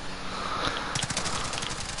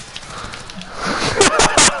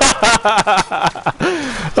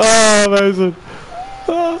 Oh, amazing.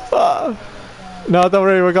 No, don't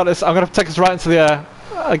worry, we got this. I'm gonna take us right into the air.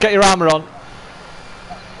 Get your armour on.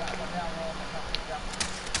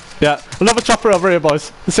 Yeah, another chopper over here,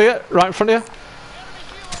 boys. You see it? Right in front of you?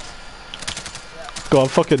 Go on,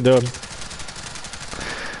 fucking do him.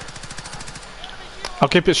 I'll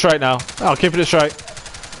keep it straight now. I'll keep it straight.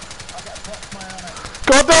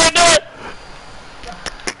 Go on, do it!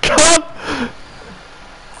 Come on!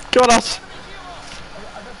 Go on, Ash.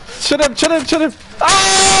 Shut him!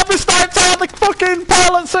 Ah! I sniped out the fucking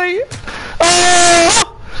pilot seat!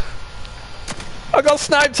 Ah! I got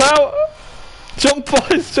sniped out! Jump,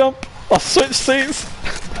 boys, jump! I'll switch seats!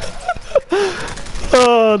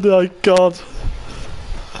 Oh my god.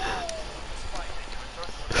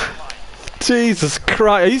 Jesus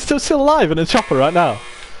Christ, are you still alive in a chopper right now?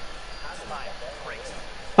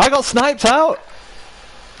 I got sniped out!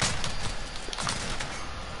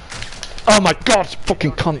 Oh my god,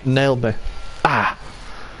 fucking cunt nailed me. Ah!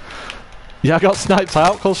 Yeah, I got sniped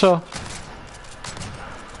out, Culshaw.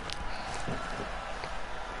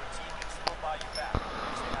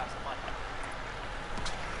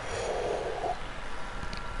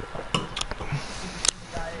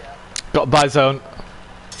 Got a buy zone.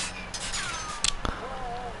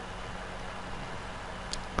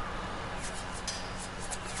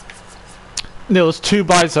 Neil, there's two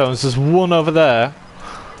buy zones. There's one over there.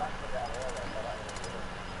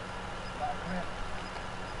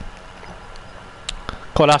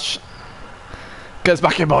 Come on, Ash. Get us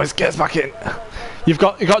back in, boys. Get us back in. You've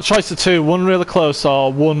got a choice of two. One really close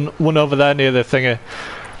or one over there near the thingy.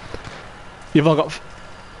 You've all got...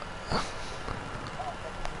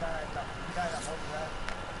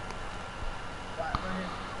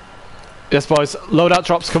 Yes, boys. Loadout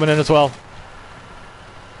drops coming in as well.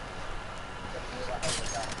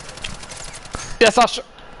 Yes, Ash.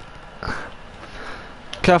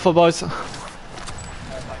 Careful, boys.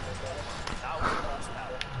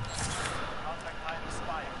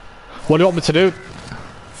 What do you want me to do?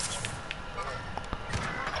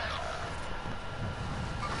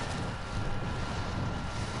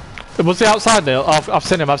 Was he outside, Neil? Oh, I've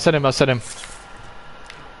seen him. I've seen him.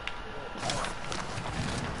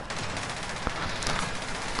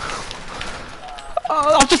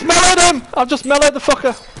 Oh, I've just meleeed him! I've just meleeed the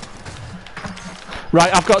fucker.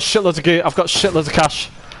 Right, I've got shitloads of gear. I've got shitloads of cash.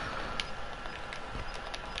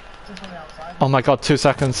 Oh my god, 2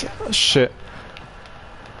 seconds. Shit.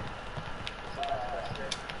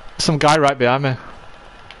 Some guy right behind me.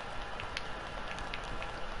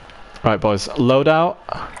 Right, boys. Load out,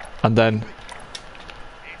 and then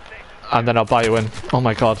I'll buy you in. Oh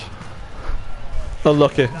my god.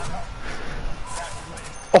 Unlucky.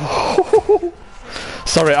 Oh.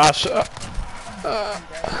 Sorry, Ash. I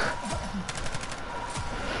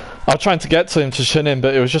was trying to get to him to shin him,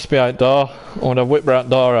 but it was just behind door. When I whipped around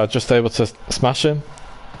door, I was just able to smash him.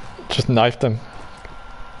 Just knifed him.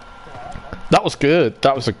 That was good.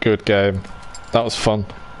 That was a good game. That was fun.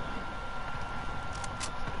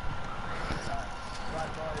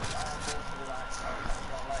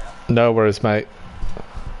 No worries, mate.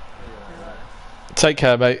 Take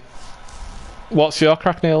care, mate. What's your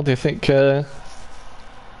crack, Neil? Do you think you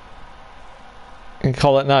can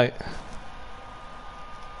call it night?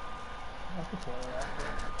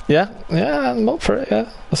 Yeah, I'm up for it,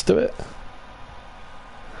 yeah. Let's do it.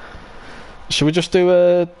 Should we just do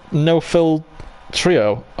a no-fill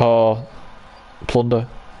trio or plunder?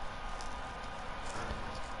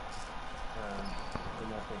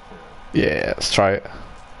 Yeah, let's try it.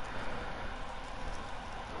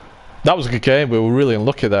 That was a good game. We were really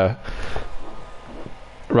unlucky there.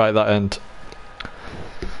 Right at that end.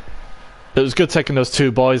 It was good taking those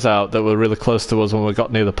two boys out that were really close to us when we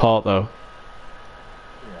got near the port, though.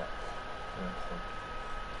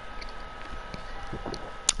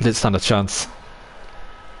 Didn't stand a chance.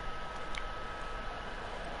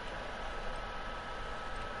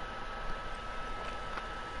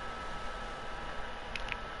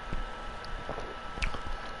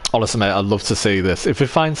 Honestly, mate, I'd love to see this. If we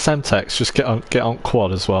find Semtex, just get on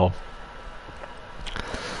quad as well.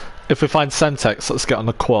 If we find Semtex, let's get on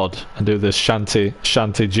the quad and do this shanty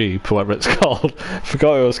Jeep, whatever it's called. I forgot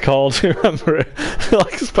what it was called. You remember it?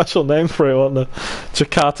 Like a special name for it, wasn't there?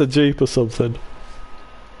 Jakarta Jeep or something.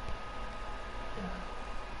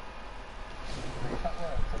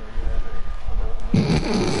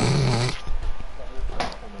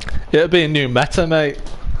 It'd be a new meta, mate.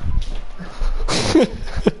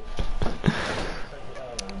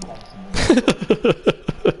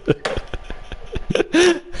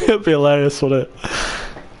 It'd be hilarious, wouldn't it?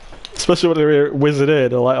 Especially when you're whizzing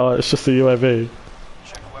in and like, oh, it's just a UAV.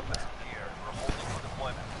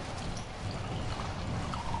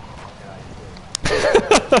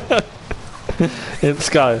 In the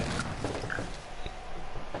sky.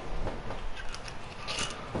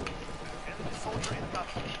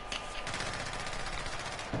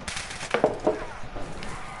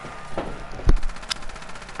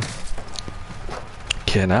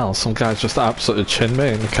 Fucking hell, some guy's just absolutely chinned me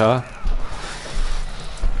in the car.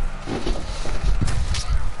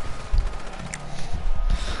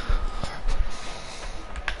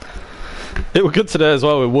 It was good today as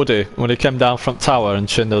well with Woody when he came down from tower and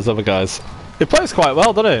chinned those other guys. He plays quite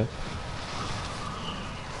well, doesn't he?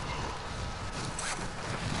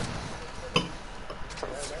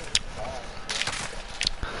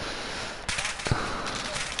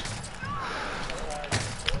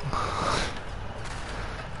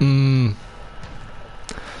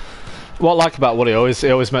 What I like about Woody,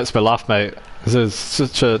 he always makes me laugh, mate. He's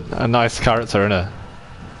such a nice character, isn't he?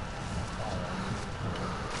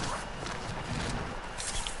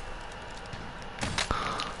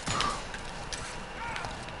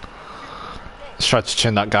 Let's try to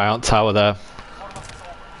chin that guy on tower there.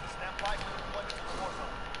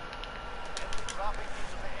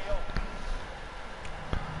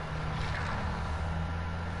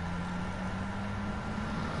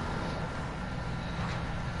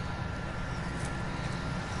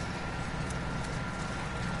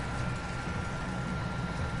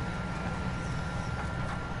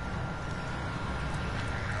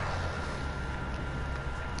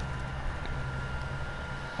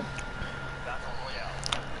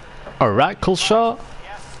 Alright, cool shot.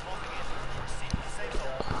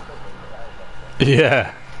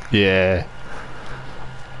 Yeah, yeah.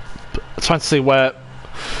 Trying to see where.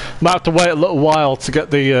 Might have to wait a little while to get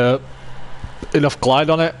the enough glide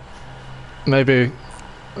on it. Maybe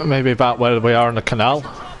about where we are in the canal.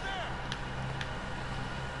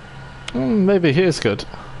 Maybe here's good.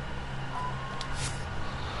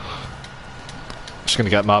 Just gonna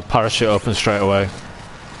get my parachute open straight away.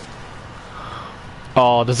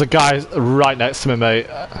 Oh, there's a guy right next to me, mate.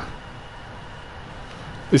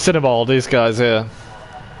 You seen them all, these guys here.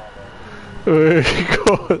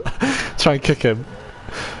 Try and kick him.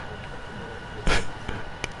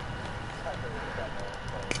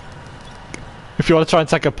 If you want to try and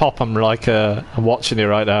take a pop, I'm like, I'm watching you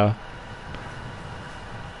right now.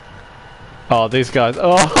 Oh, these guys.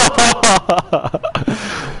 Oh!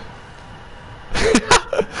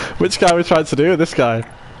 Which guy are we trying to do? This guy.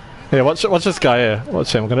 Here, watch this guy here.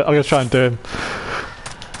 Watch him. I'm gonna try and do him.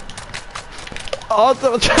 Oh,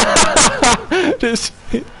 this.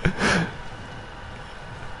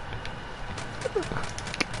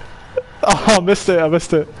 Oh, I missed it. I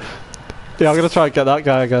missed it. Yeah, I'm gonna try and get that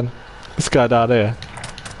guy again. This guy down here.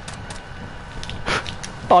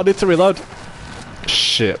 Oh, I need to reload.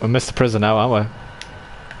 Shit, we missed the prison now, aren't we?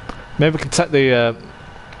 Maybe we can take the. Oh,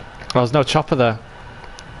 there's no chopper there.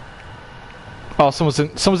 Oh, someone's in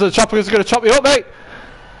the chopper who's gonna chop you up, mate!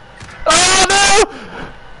 Oh no!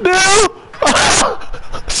 No!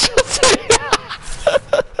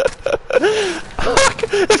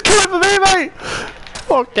 It's coming for me, mate!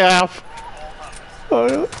 Fuck off!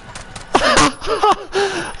 Oh,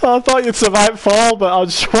 I thought you'd survive fall, but I'll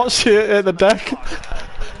just watch you hit the deck.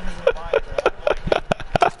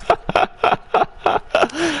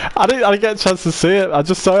 I didn't get a chance to see it. I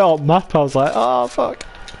just saw it on map. I was like, oh fuck.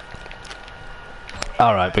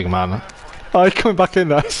 Alright, big man. Oh, you're coming back in,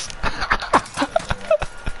 nice.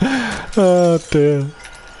 Oh dear.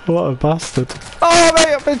 What a bastard. Oh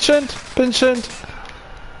mate, I've been chinned. Been chinned.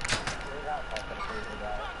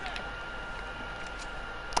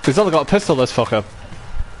 He's only got a pistol, this fucker.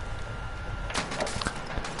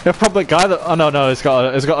 You're probably a guy that. Oh no, he's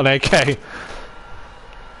got an AK.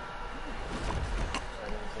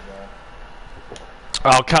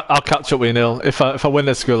 I'll catch up with you, Neil. If I win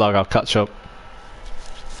this gulag, I'll catch up.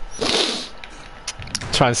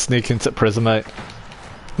 Try and sneak into prison, mate.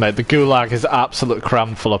 Mate, the gulag is absolute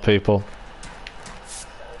crammed full of people.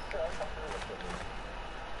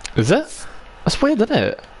 Is it? That's weird, isn't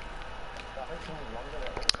it?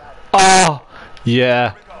 Oh,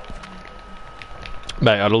 yeah.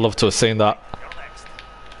 Mate, I'd love to have seen that.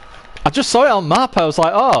 I just saw it on map. I was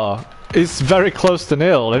like, oh, he's very close to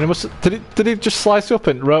Neil. And he must. Did he just slice you up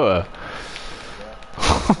in rotor?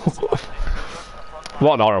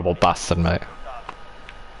 What an horrible bastard, mate.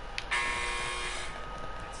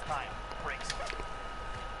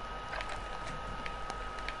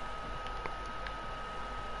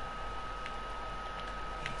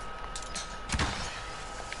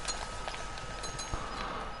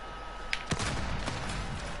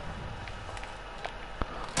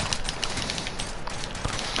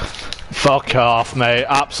 Fuck off, mate.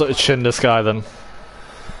 Absolutely chin this guy then.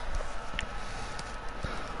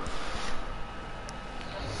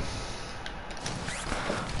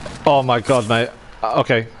 Oh my god, mate.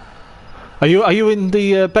 Okay. Are you in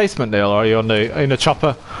the basement, Neil, or are you in the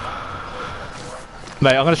chopper?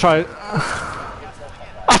 Mate, I'm gonna try.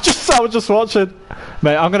 I was just watching.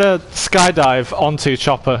 Mate, I'm gonna skydive onto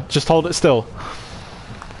chopper. Just hold it still.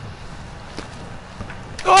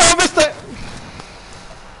 Oh, I missed it!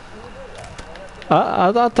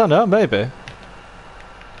 I don't know, maybe.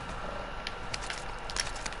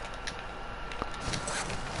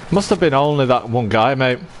 Must have been only that one guy,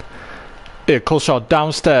 mate. Here, cool shot.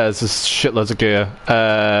 Downstairs, there's shitloads of gear.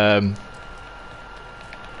 I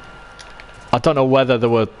don't know whether there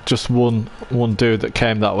were just one dude that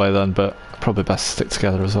came that way then, but probably best to stick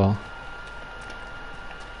together as well.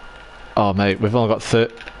 Oh, mate, we've only got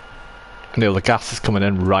 30. Neil, the gas is coming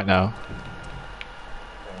in right now.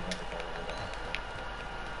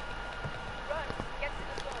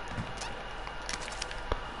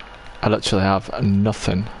 I literally have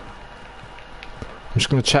nothing. I'm just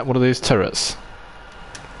going to check one of these turrets.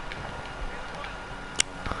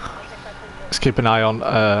 Let's keep an eye on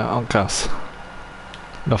gas.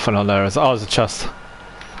 Nothing on there. Oh, there's a chest.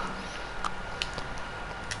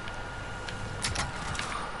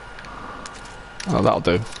 Oh, that'll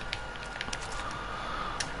do.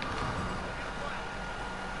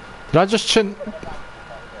 Did I just chin?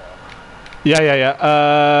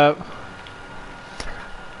 Yeah.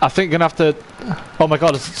 I think you're gonna have to. Oh my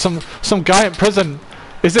god, some guy in prison.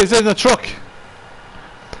 Is it in the truck?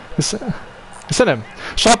 It's in him.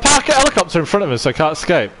 Shall I park a helicopter in front of him so he can't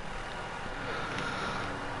escape?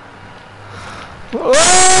 Look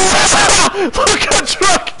at the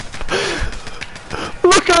truck!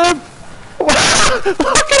 Look at him! Look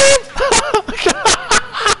at him!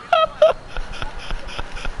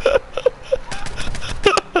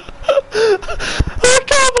 I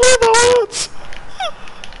can't believe that worked!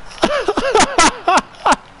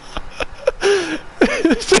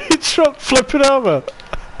 See the truck flipping over?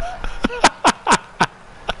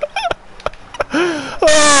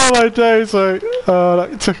 Oh my days, mate. Oh,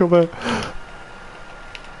 that tickled me.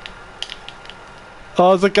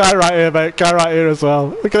 Oh, there's a guy right here, mate. Guy right here as well.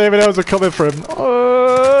 Look at him, he knows we're coming for him.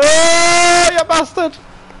 Oh, you bastard!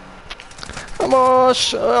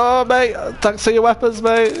 Oh, mate. Thanks for your weapons,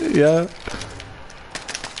 mate. Yeah.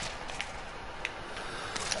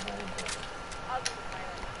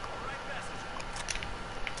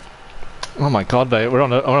 Oh my god, mate. We're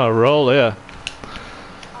on a roll here.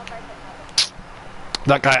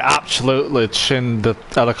 That guy absolutely chinned the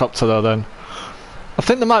helicopter though then. I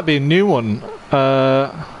think there might be a new one.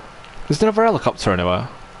 Is there another helicopter anywhere?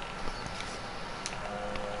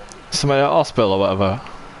 Somebody at hospital or whatever.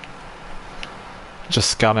 Just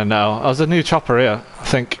scanning now. Oh, there's a new chopper here. I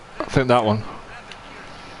think that one.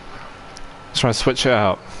 Let's try and switch it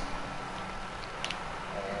out.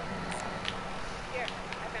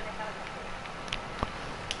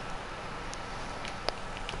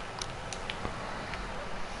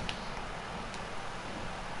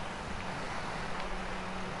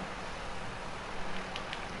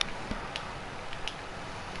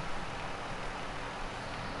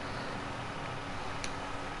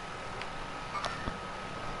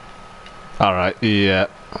 Alright, yeah.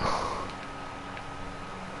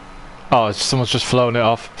 Oh, someone's just flown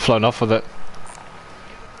off with it.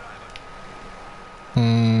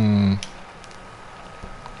 Hmm.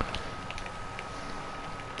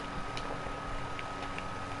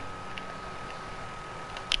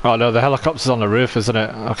 Oh no, the helicopter's on the roof, isn't it?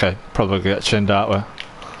 Okay, probably get chinned out with.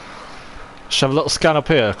 Should have a little scan up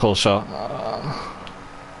here, cool shot.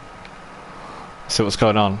 See what's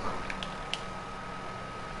going on.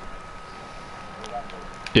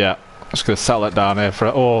 Yeah, just gonna settle it down here for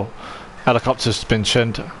it. Oh, helicopter's been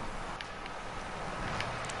chinned.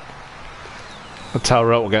 The tail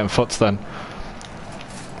rope will get in foots then.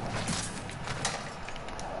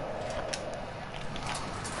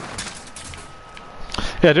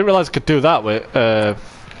 Yeah, I didn't realise I could do that with,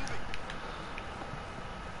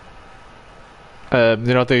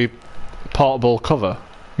 you know, the portable cover.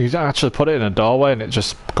 You can actually put it in a doorway and it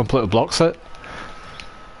just completely blocks it.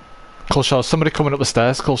 Culshaw, somebody coming up the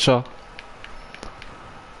stairs, Culshaw.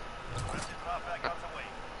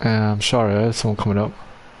 Yeah, I'm sure I heard someone coming up.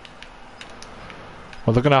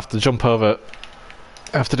 Well, they're gonna have to jump over.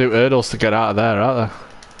 Have to do hurdles to get out of there, aren't they?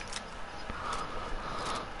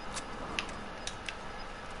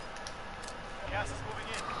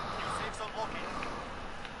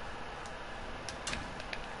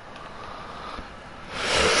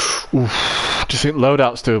 Oof. Do you think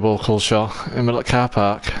loadout's doable, Culshaw, in the car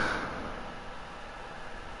park?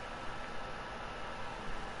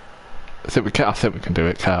 I think we can do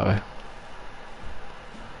it, can't we?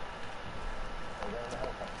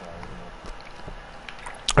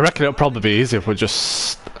 I reckon it'll probably be easier if we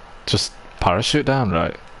just parachute down,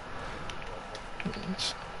 right?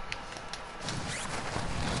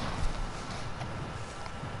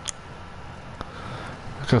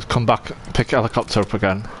 I could come back, pick a helicopter up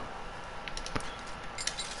again.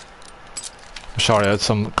 I'm sure I heard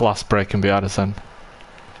some glass breaking behind us then.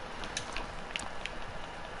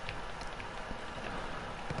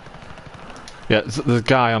 Yeah, the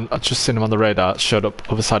guy I've just seen him on the radar, showed up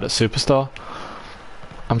other side at Superstore.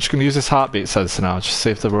 I'm just going to use this heartbeat sensor now, just see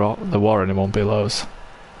if the warning won't be lows.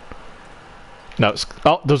 No, it's...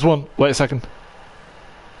 Oh, there's one. Wait a second.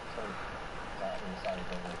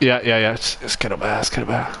 Yeah. Let's get up there, let's get up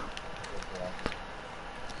there.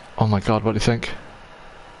 Oh my god, what do you think?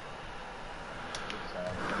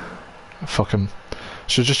 Fuck him.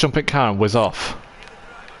 Should just jump in car and whiz off.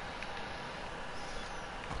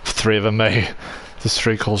 3 of them, mate. There's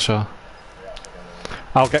 3 Culshaw.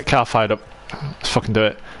 I'll get car fired up. Let's fucking do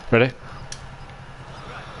it. Ready?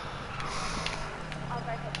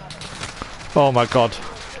 Oh my god.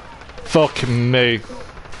 Fucking me.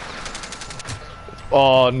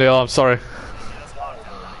 Oh, Neil, I'm sorry.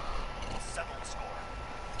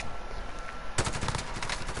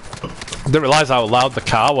 I didn't realise how loud the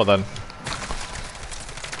car was then.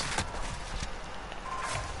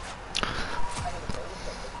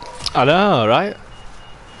 I know, right?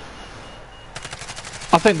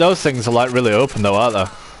 I think those things are like really open though, aren't they?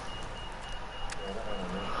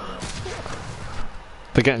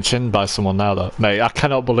 They're getting chinned by someone now though. Mate, I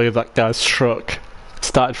cannot believe that guy's truck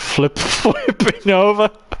started flipping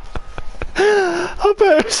over. I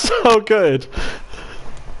bet it was so good.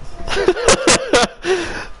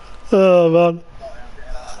 Oh man.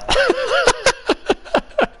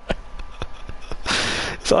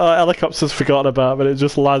 So helicopter's forgotten about, but it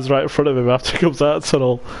just lands right in front of him after he comes out of the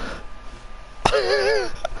tunnel.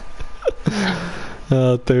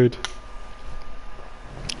 Oh, dude.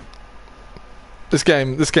 This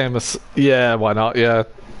game is, yeah, why not? Yeah,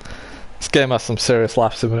 this game has some serious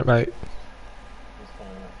laughs in it, mate.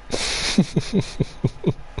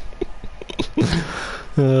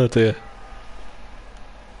 Oh dear.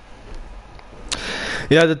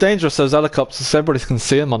 Yeah, the dangerous those helicopters. Everybody can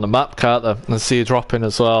see them on the map, can't they? And see you dropping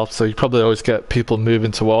as well. So you probably always get people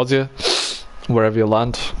moving towards you wherever you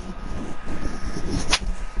land.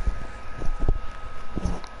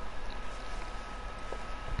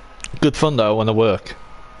 Good fun though when they work.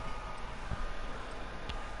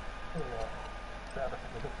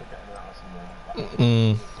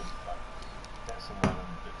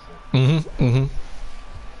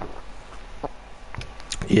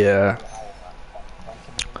 Yeah.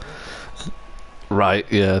 Right,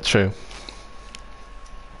 yeah, true.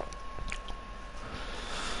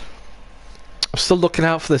 I'm still looking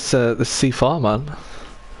out for this C4, man.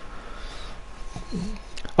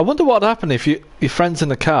 I wonder what would happen if your friend's in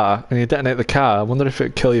the car and you detonate the car. I wonder if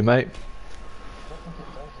it'd kill your mate.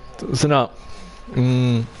 Does it not?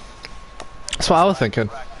 That's what I was thinking.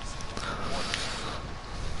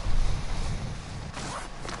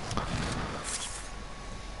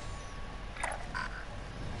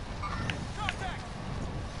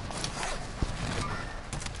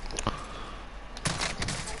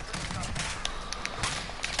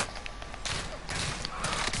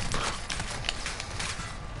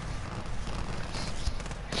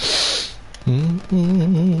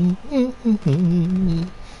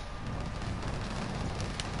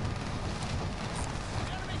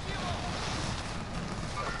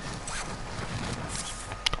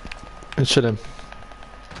 It should him.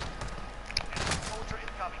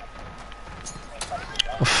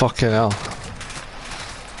 Oh, fucking hell.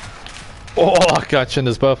 Oh, I got you in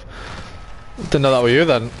us both. Didn't know that were you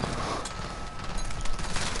then.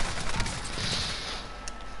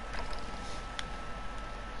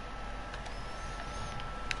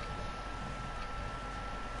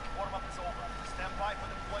 Warm-up is over. Stand by for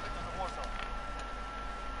deployment to the Warzone.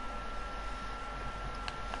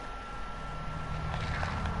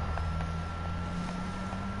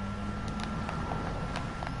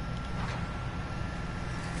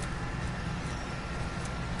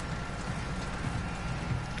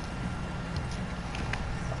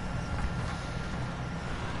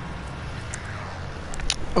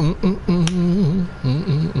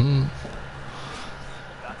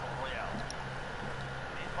 Battle Royale.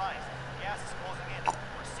 Be advised, gas is closing in.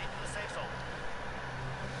 Proceed to the safe zone.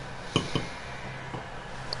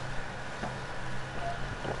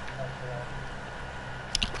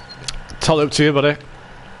 Totally up to you, buddy.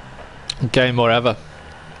 Game or ever.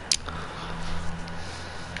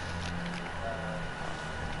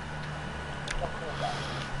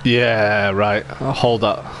 Yeah, right. I'll hold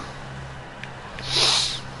that.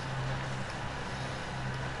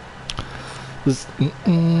 There's, I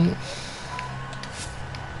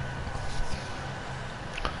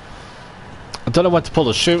don't know when to pull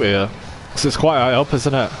the shoot here, because it's quite high up,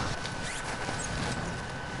 isn't it?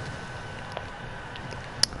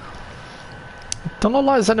 Don't look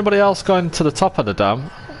like there's anybody else going to the top of the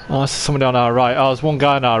dam. Oh, there's somebody on our right. Oh, there's one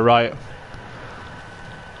guy on our right.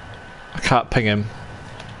 I can't ping him.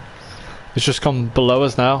 He's just come below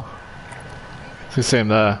us now. You can see him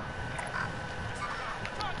there.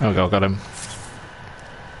 Oh god, got him.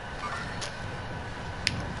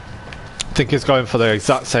 I think he's going for the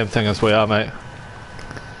exact same thing as we are, mate.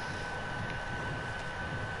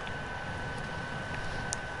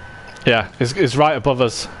 Yeah, he's right above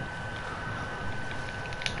us.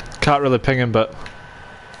 Can't really ping him, but...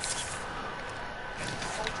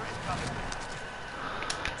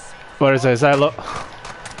 Where is he? Is there? Look.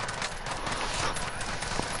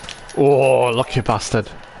 Oh, lucky bastard.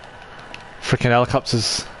 Freaking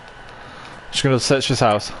helicopters. Just gonna search his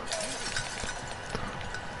house.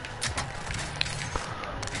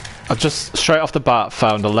 I just straight off the bat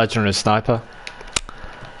found a legendary sniper.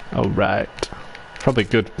 Alright. Probably a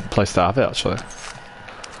good place to have it actually.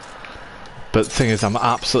 But the thing is, I'm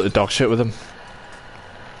absolutely dog shit with him.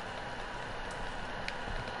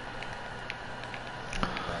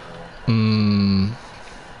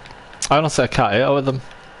 I honestly can't hit it with them.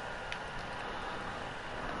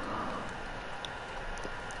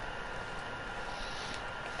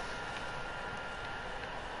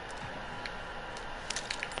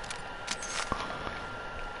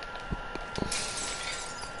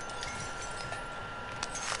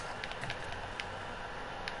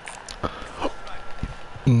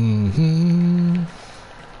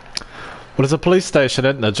 there's a police station,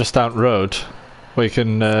 isn't there, just down the road, where you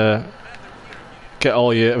can get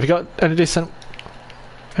all your. Have you got any decent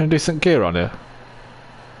gear on here?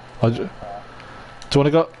 Or do you want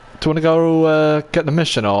to go? Do you want to go get the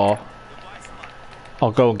mission, or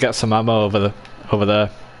I'll go and get some ammo over there?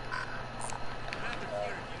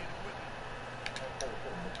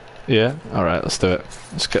 Yeah. All right, let's do it.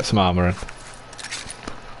 Let's get some armor in.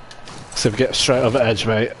 See if we get straight over edge,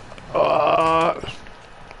 mate.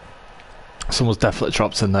 Someone's definitely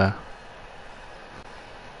dropped in there.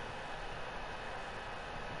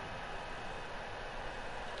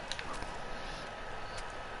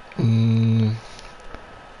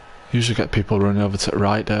 Usually get people running over to the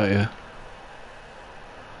right, don't you?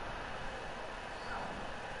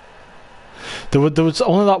 There was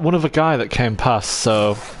only that one other guy that came past,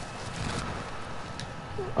 so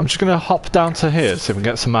I'm just gonna hop down to here, see if we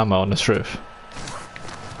can get some ammo on this roof.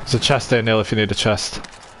 There's a chest there, Neil, if you need a chest.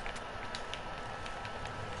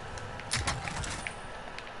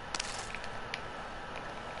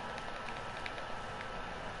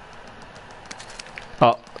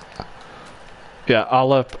 Oh, yeah,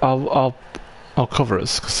 I'll cover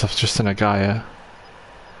us because I've just seen a guy here.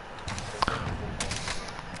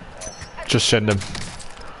 Just shinned him.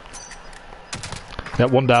 Yeah,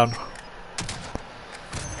 one down.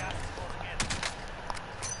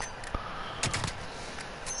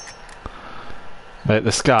 Mate,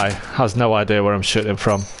 this guy has no idea where I'm shooting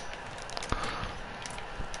from.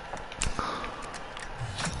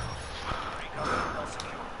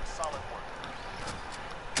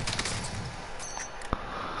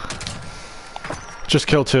 Just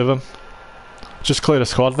killed two of them. Just cleared a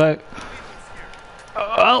squad, mate.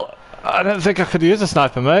 Well, I don't think I could use a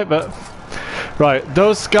sniper, mate, but... Right,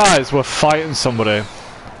 those guys were fighting somebody.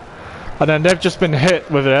 And then they've just been hit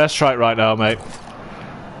with an airstrike right now, mate.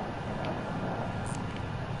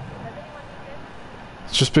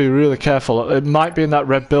 Just be really careful. It might be in that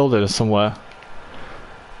red building or somewhere.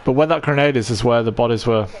 But where that grenade is where the bodies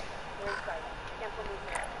were.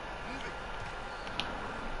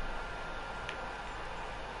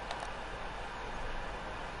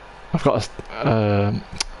 I've got a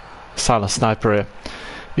silent sniper here.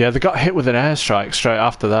 Yeah, they got hit with an airstrike straight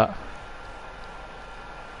after that.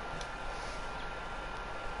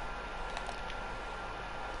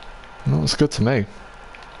 Well, that's good to me.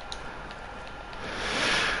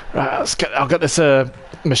 Right, I'll get this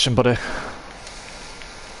mission, buddy.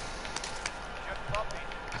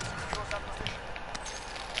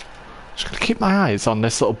 Just gonna keep my eyes on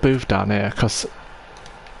this little booth down here, because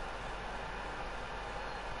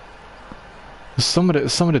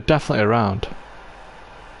there's somebody definitely around.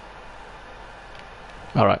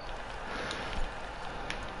 All right.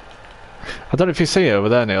 I don't know if you see it over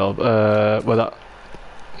there, Neil, where that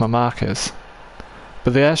my mark is,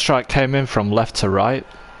 but the airstrike came in from left to right.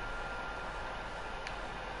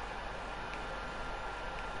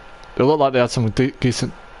 It looked like they had some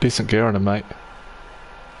decent gear on them, mate.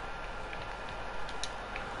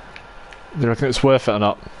 Do you reckon it's worth it or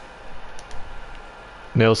not?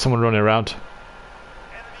 Neil, someone running around.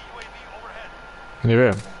 Can you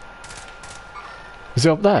hear him? Is he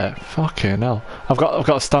up there? Fucking hell. I've got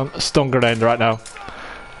a stun grenade right now.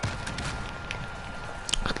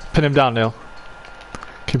 Pin him down, Neil.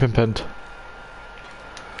 Keep him pinned.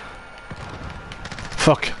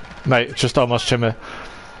 Fuck. Mate, just almost chin me.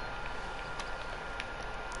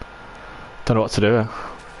 Don't know what to do here.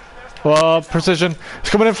 Whoa, precision. It's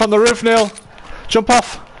coming in from the roof, Neil. Jump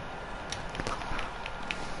off.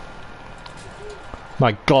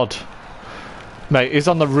 My God. Mate, he's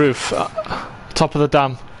on the roof. Top of the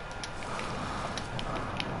dam.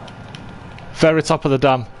 Very top of the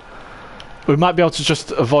dam. We might be able to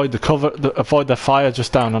just avoid the cover, avoid their fire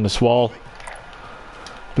just down on this wall.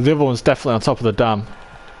 But the other one's definitely on top of the dam.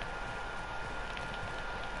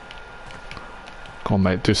 Come on,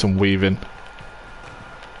 mate, do some weaving.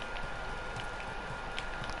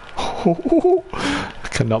 I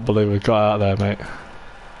cannot believe we got out of there, mate.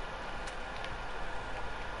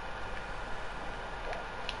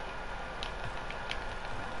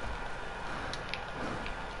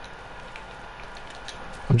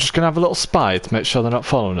 I'm just going to have a little spy to make sure they're not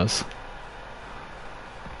following us.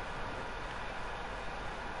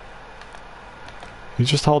 You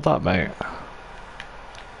just hold that, mate.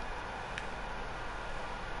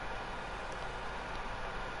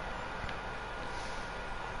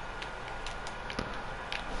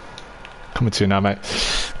 Coming to you now, mate.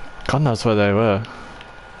 God knows where they were.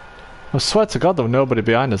 I swear to God there was nobody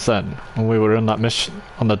behind us then when we were on that mission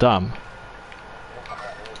on the dam.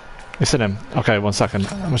 It's in him. Okay, 1 second.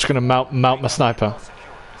 I'm just gonna mount my sniper.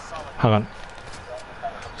 Hang on.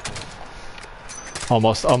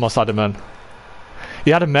 Almost had him in.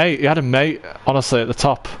 He had a mate, honestly, at the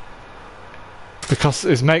top. Because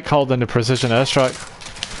his mate called in a precision airstrike.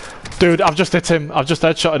 Dude, I've just hit him. I've just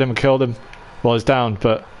headshotted him and killed him. Well, he's down,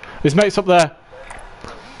 but his mate's up there.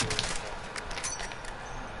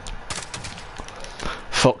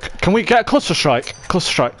 Fuck. Can we get a cluster strike?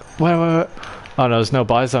 Cluster strike. Where? Oh no, there's no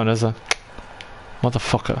buy zone, is there?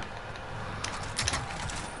 Motherfucker.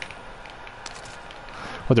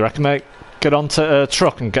 What do you reckon, mate? Get onto a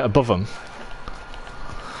truck and get above them.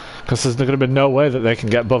 Because there's going to be no way that they can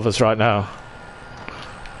get above us right now.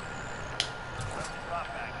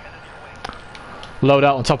 Load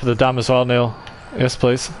out on top of the dam as well, Neil. Yes,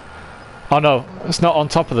 please. Oh no, it's not on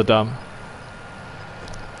top of the dam.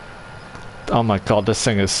 Oh my god, this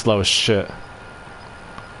thing is slow as shit.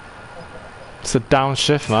 It's a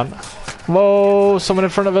downshift, man. Whoa, someone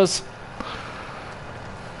in front of us.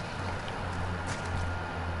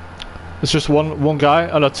 It's just one guy.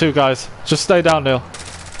 Oh no, two guys. Just stay down, Neil.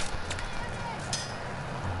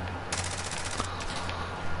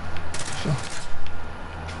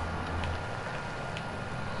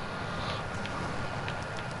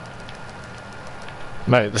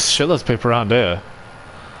 Mate, there's shitloads of people around here.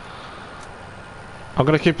 I'm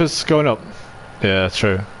gonna keep us going up. Yeah,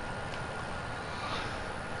 true.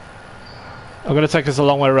 I'm gonna take us a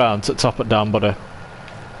long way around to top it down, buddy.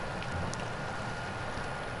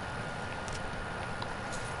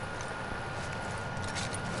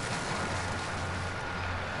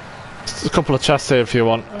 There's a couple of chests here if you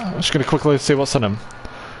want. I'm just gonna quickly see what's in them.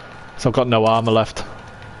 So I've got no armor left.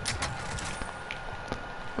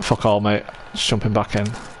 Fuck all, mate. Just jumping back in.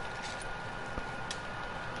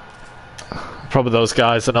 Probably those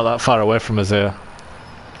guys are not that far away from us here.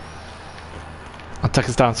 I'll take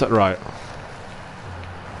us down to the right.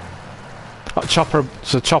 Oh, chopper,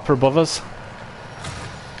 there's a chopper above us.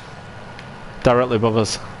 Directly above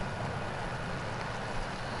us.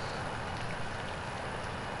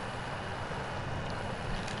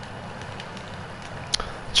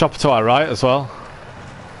 Chopper to our right as well.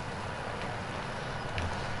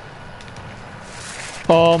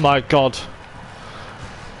 Oh my god.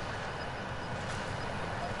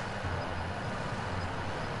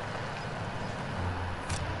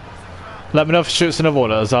 Let me know if he shoots another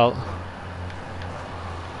one at us out.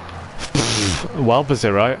 Well busy,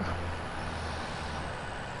 right?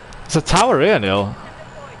 There's a tower here, Neil.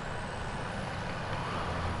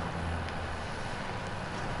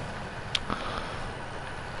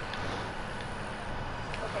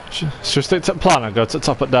 Should we stick to the plan and go to the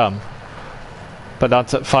top of the dam? But down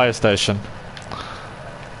to the fire station.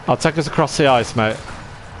 I'll take us across the ice, mate.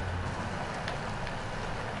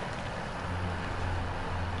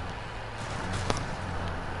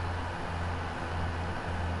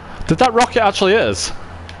 Did that rocket actually hit us?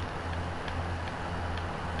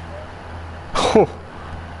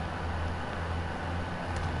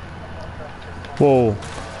 Whoa,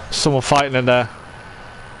 someone fighting in there.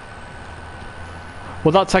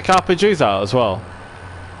 Will that take RPGs out as well?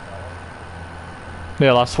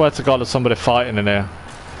 Neil, I swear to God there's somebody fighting in here.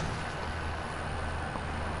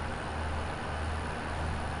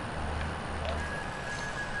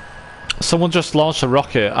 Someone just launched a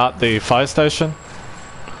rocket at the fire station.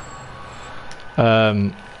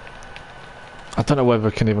 I don't know whether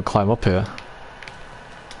we can even climb up here.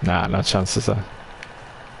 Nah, no chances there.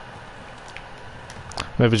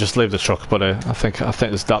 Maybe just leave the truck, buddy. I think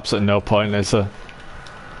there's absolutely no point, is there?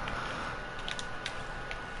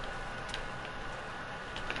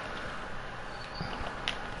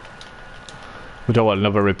 We don't want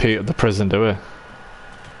another repeat of the prison, do we?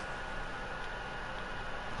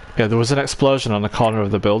 Yeah, there was an explosion on the corner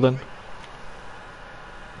of the building.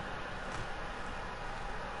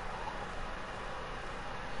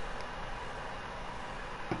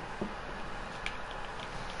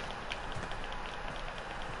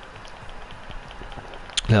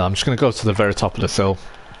 Yeah, I'm just going to go to the very top of this hill.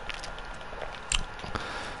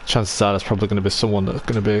 Chances are there's probably going to be someone that's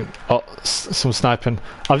going to be... Oh, some sniping.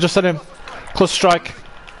 I've just hit him. Cluster strike.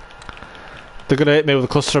 They're going to hit me with a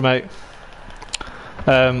cluster, mate.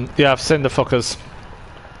 Yeah, I've seen the fuckers.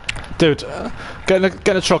 Dude, get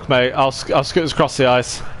in a truck, mate. I'll scoot us across the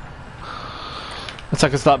ice. I'll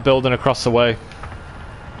take us to that building across the way.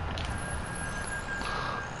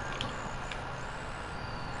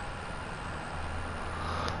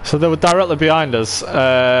 So they were directly behind us,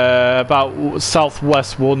 about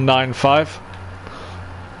southwest 195.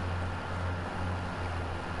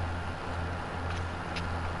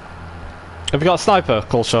 Have you got a sniper,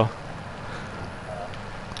 Colshaw?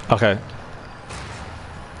 Okay.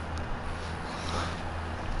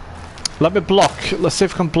 Let me block let's see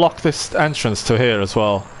if we can block this entrance to here as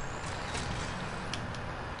well.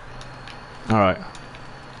 Alright.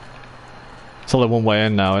 It's only one way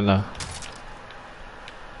in now, isn't there?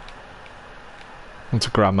 Into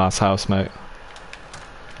Grandma's house, mate.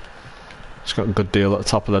 She's got a good deal at the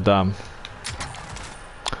top of the dam.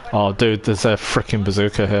 Oh, dude, there's a freaking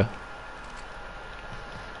bazooka here.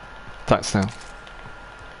 Thanks, now.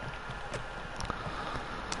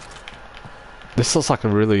 This looks like a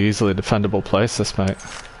really easily defendable place, this, mate.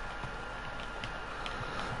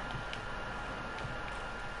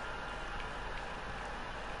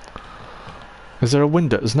 Is there a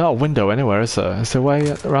window? There's not a window anywhere, is there? Is there a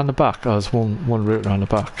way around the back? Oh, there's one route around the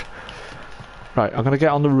back. Right, I'm gonna get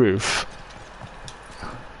on the roof.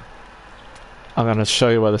 I'm gonna show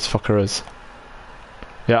you where this fucker is.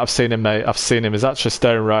 Yeah, I've seen him, mate. I've seen him. He's actually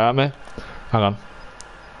staring right at me. Hang on.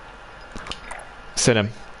 Seen him.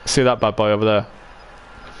 See that bad boy over there?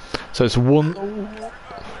 So it's one...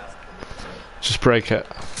 Just break it.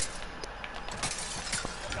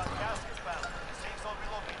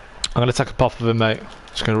 I'm gonna take a pop of him, mate.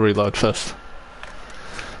 Just gonna reload first.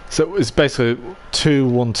 So it's basically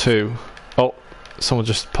 2-1-2. Oh, someone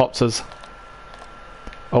just popped us.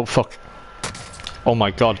 Oh fuck. Oh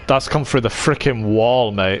my god, that's come through the freaking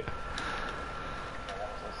wall, mate.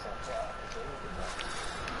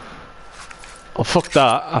 Oh fuck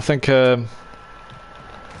that. I think I'm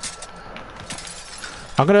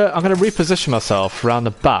gonna reposition myself around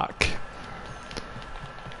the back.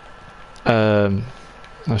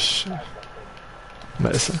 Oh shit.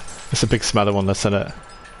 Mate, it's a big smelly one, isn't it?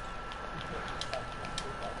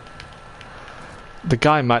 The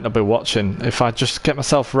guy might not be watching. If I just get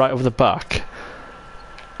myself right over the back.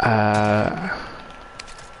 Oh,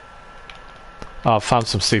 I've found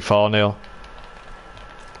some C4, Neil.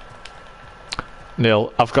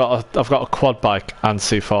 Neil, I've got a quad bike and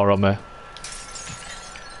C4 on me.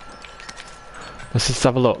 Let's just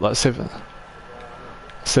have a look. Let's see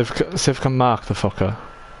if we can mark the fucker.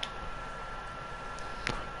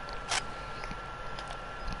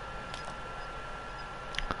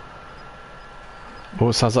 Oh,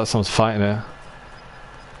 it sounds like someone's fighting here.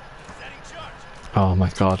 Oh my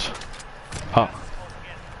god. Oh.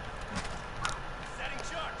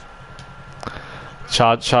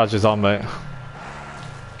 Charge is on, mate.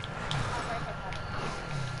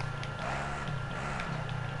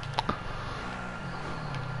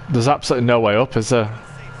 There's absolutely no way up, is there?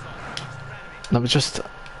 Let me just...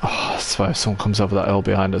 Oh, I swear if someone comes over that hill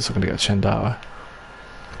behind us, we're going to get chinned out.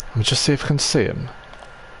 Let me just see if I can see him.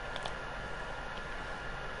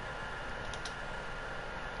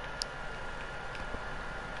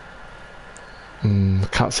 I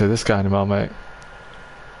can't see this guy anymore, mate.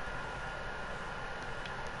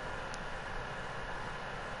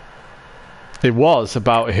 It was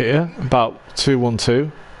about here, about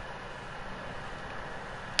 2-1-2.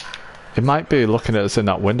 It might be looking at us in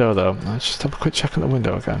that window though. Let's just have a quick check at the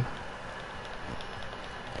window again.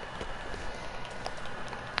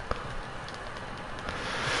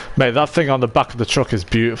 Mate, that thing on the back of the truck is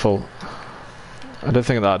beautiful. I don't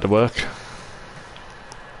think that would work.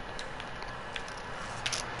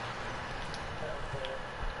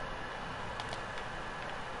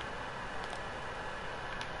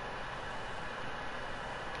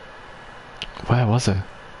 Where was it?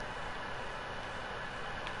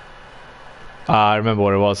 Ah, I remember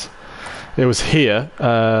where it was. It was here.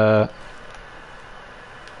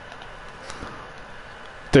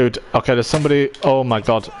 Dude, okay, there's somebody... Oh my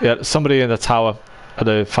god. Yeah, somebody in the tower at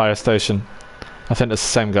the fire station. I think it's the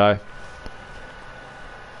same guy.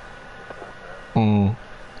 Coming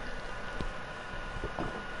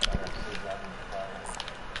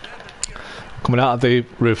out of the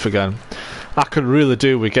roof again. I could really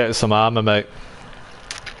do with getting some armor, mate.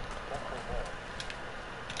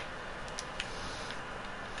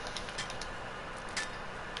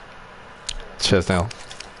 Cheers, Neil.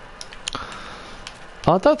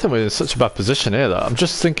 I don't think we're in such a bad position here, though. I'm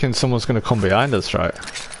just thinking someone's going to come behind us, right?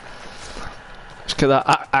 Just get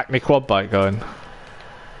that Acme quad bike going.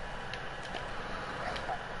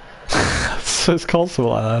 It's called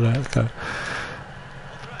something like that, okay.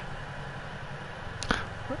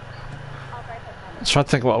 I'm trying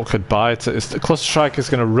to think what we could buy. The cluster strike is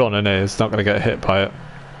going to run, and it's not going to get hit by it.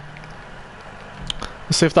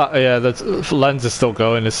 Let's see if that... Yeah, the lens is still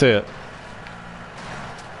going. You see it?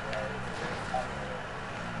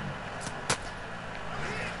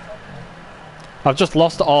 I've just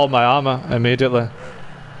lost all my armor immediately.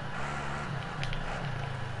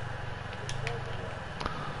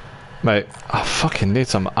 Mate, I fucking need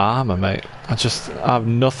some armor, mate. I have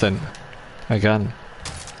nothing. Again.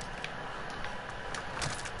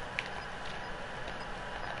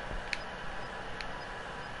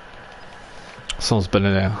 Someone's been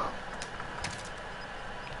in here.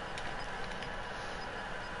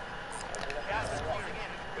 Gas is closing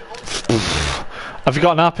in. Reload. Have you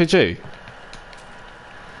got an RPG?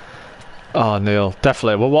 Oh, Neil,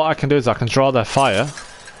 definitely. Well, what I can do is I can draw their fire.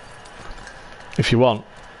 If you want.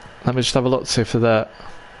 Let me just have a look to see if they're there.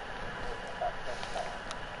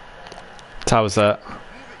 Tower's there.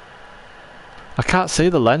 I can't see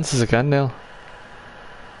the lenses again, Neil.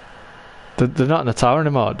 They're not in the tower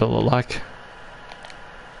anymore, it don't look like.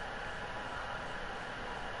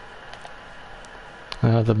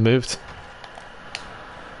 They've moved.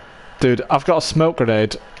 Dude, I've got a smoke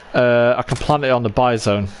grenade. I can plant it on the buy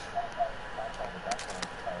zone.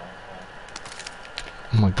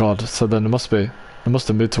 Oh my god, so then they must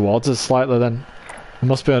have moved towards us slightly then. There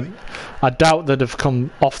must be I doubt they'd have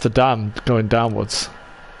come off the dam going downwards.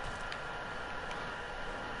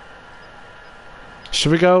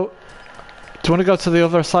 Should we go? Do you want to go to the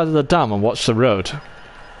other side of the dam and watch the road?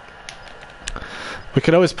 We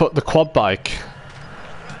could always put the quad bike.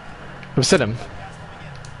 Have we seen him?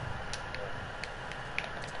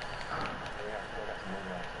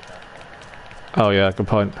 Oh yeah, good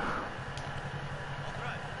point.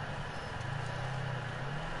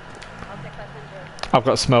 I've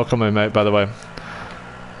got smoke on me, mate, by the way.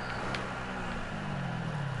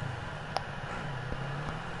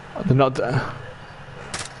 They're not...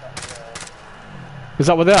 Is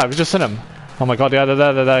that what they are? Have you just seen them? Oh my god, yeah, they're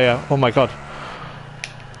there, yeah. Oh my god.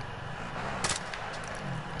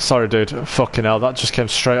 Sorry, dude. Fucking hell, that just came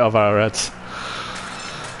straight over our heads.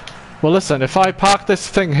 Well, listen, if I park this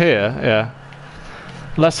thing here, yeah.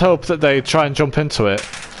 Let's hope that they try and jump into it.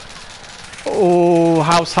 Oh,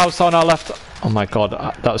 house on our left. Oh my god,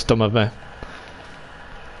 that was dumb of me.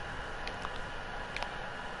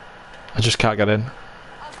 I just can't get in.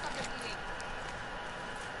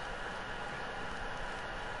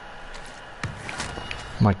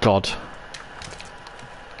 My god.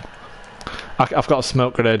 I've got a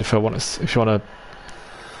smoke grenade if you want to.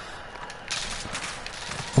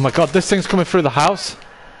 Oh my god, this thing's coming through the house.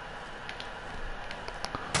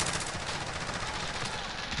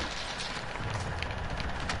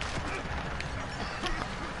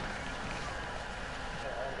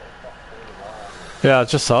 Yeah, I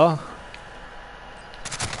just saw.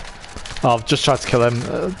 Oh, I've just tried to kill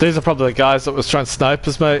him. These are probably the guys that was trying to snipe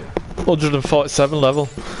us, mate. 147 level.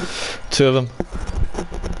 2 of them.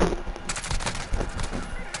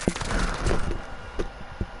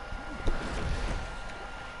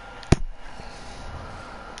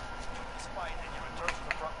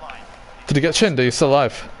 Did he get chinned? Are you still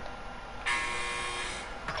alive?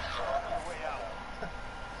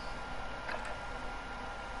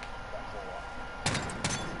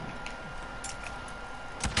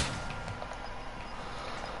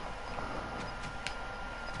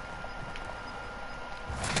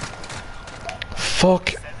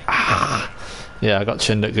 Fuck. Ah. Yeah, I got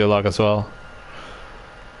chinned at Gulag as well.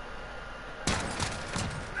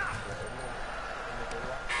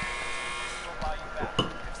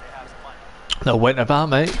 No waiting about,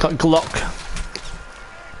 mate. Got Glock.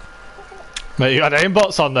 Mate, you had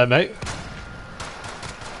aimbots on there, mate.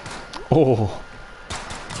 Oh.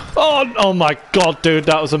 Oh my god, dude,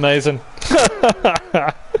 that was amazing.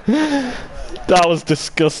 That was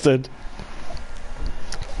disgusting.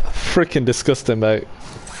 Freaking disgusting, mate.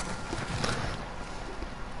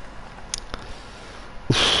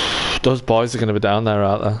 Those boys are going to be down there,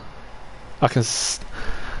 aren't they? I can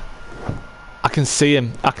see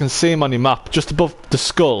him. I can see him on your map, just above the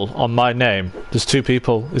skull on my name. There's 2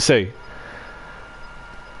 people. You see?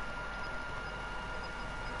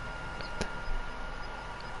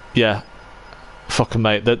 Yeah. Fucking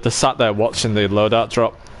mate. They're sat there watching the loadout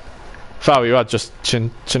drop. If I were you, I'd just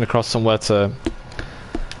chin across somewhere to.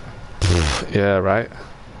 Yeah, right.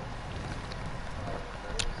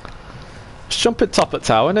 Just jump at top at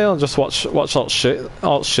tower, Neil, and just watch all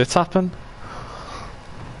shit happen.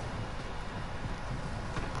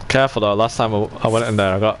 Careful though. Last time I went in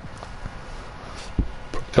there, I got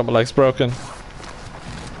my legs broken.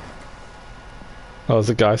 Oh, there's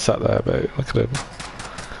a guy sat there, mate. Look at him.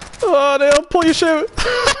 Oh, Neil, pull your chute.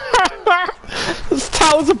 Those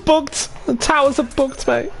towers are bugged. The towers are bugged,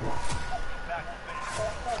 mate.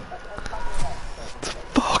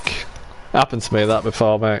 Fuck. Happened to me that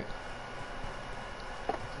before, mate.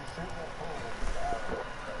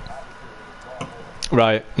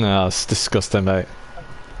 Right. No, it's disgusting, mate.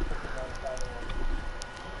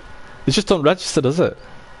 It just don't register, does it?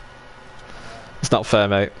 It's not fair,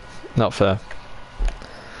 mate. Not fair.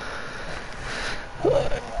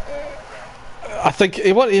 I think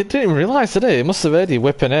he didn't even realise, did he? He must have heard you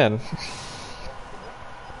whipping in.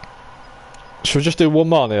 Should we just do one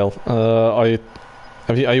more, Neil? Are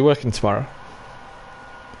you working tomorrow?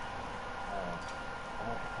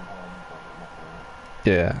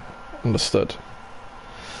 Yeah, understood.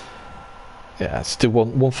 Yeah, let's do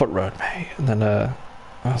one foot road, mate, and then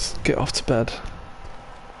I'll get off to bed.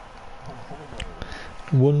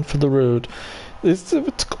 One for the road. It's a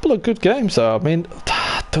couple of good games though. I mean,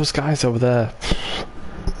 those guys over there.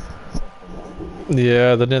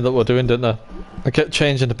 Yeah, they knew that we're doing, didn't they? They kept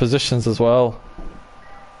changing the positions as well.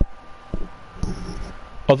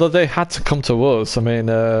 Although they had to come to us. I mean,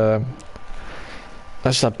 they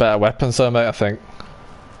just had better weapons though, mate, I think.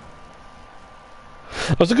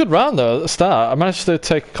 It was a good round though at the start. I managed to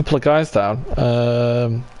take a couple of guys down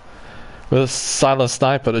with a silent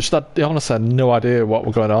sniper. They honestly had no idea what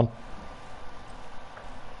was going on.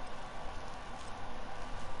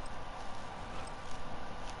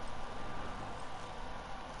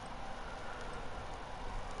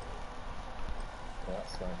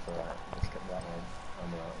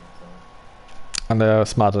 And they're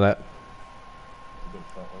smart on it.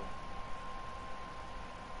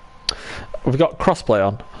 We've got crossplay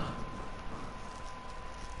on.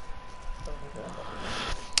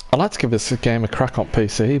 I'd like to give this game a crack on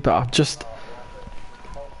PC, but I'm just...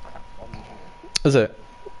 Is it?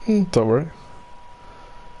 Don't worry.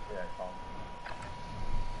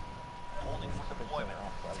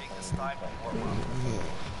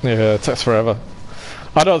 Yeah, it takes forever.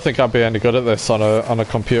 I don't think I'd be any good at this on a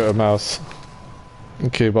computer mouse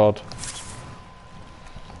and keyboard.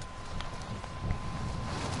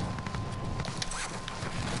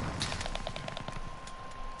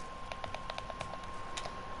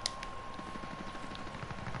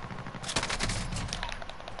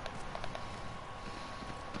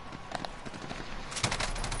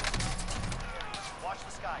 Watch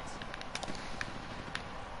the skies.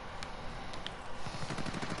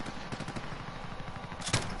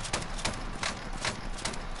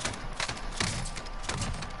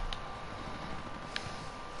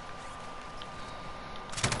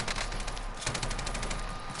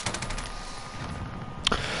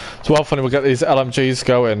 It's well funny we get these LMGs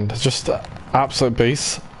going, they're just absolute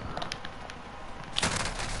beasts.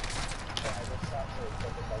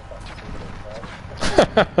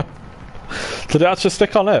 Did it actually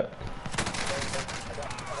stick on it?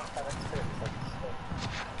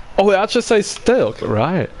 Oh, it actually says still,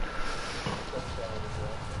 right.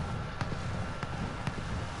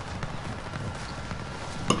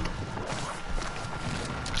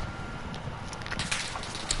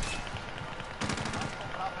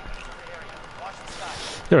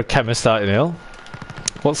 You're a chemist, aren't you, Neil?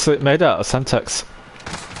 What's it made out of? Semtex?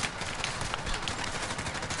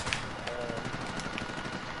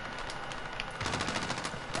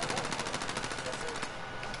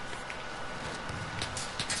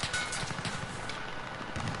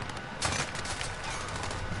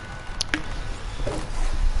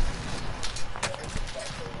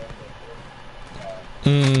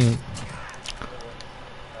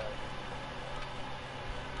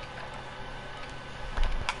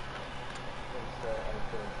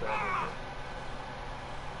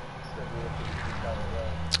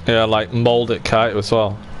 Yeah, like molded kite as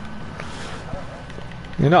well.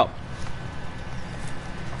 You know.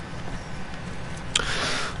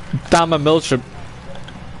 Damn a military.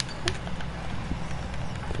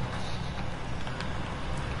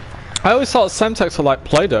 I always thought Semtex were like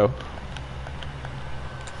Play-Doh.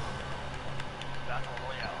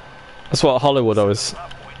 That's what Hollywood always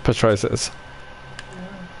portrays it as.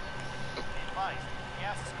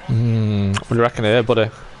 What do you reckon here, buddy?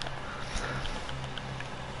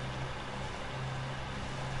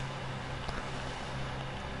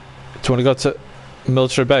 Do you want to go to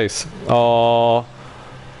military base? Or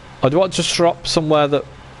do you want to just drop somewhere that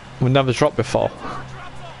we've never dropped before?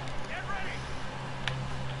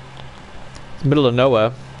 Middle of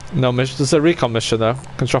nowhere. No mission. There's a recon mission though.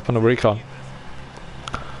 Can drop on a recon.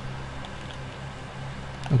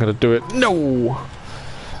 I'm gonna do it. No!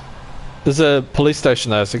 There's a police station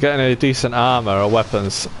there, so get any decent armor or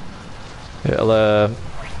weapons. It'll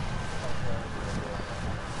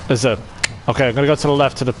There's a... Okay, I'm gonna go to the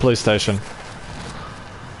left to the police station.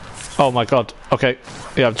 Oh my god. Okay.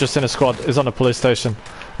 Yeah, I'm just in a squad. He's on a police station.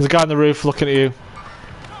 There's a guy on the roof looking at you.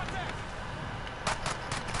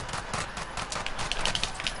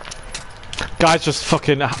 Guy's just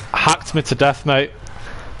fucking hacked me to death, mate.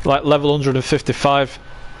 Like level 155.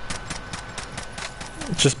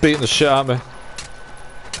 Just beating the shit out of me.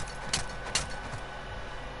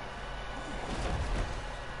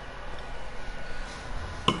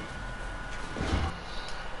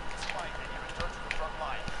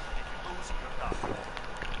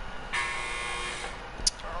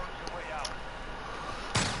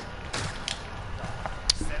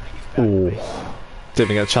 Ooh.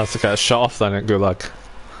 Didn't even get a chance to get a shot off then at Gulag.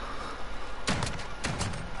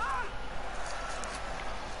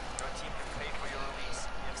 Your team can pay for your release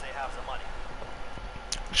if they have the money.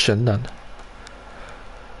 Shin then.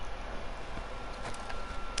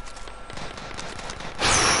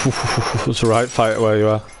 It's a right fight where you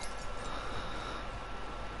are.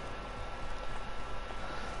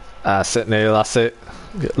 That's it, Neil, that's it.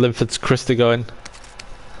 Get Linford's Christie going.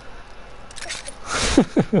 I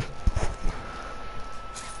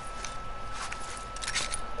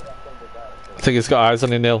think he's got eyes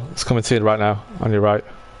on you, Neil. It's coming to you right now, on your right.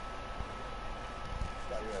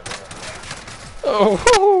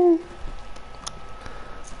 Oh!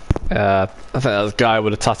 Yeah, I think that guy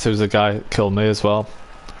with the tattoos, the guy that killed me as well.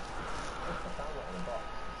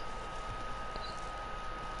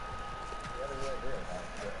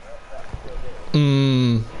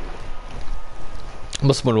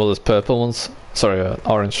 Must have been one of those purple ones. Sorry,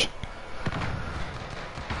 orange.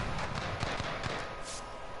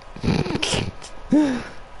 Give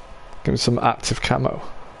me some active camo.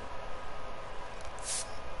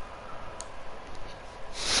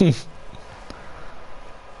 Can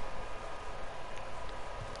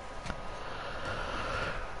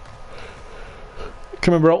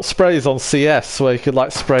remember old sprays on CS where you could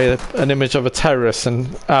like spray an image of a terrorist and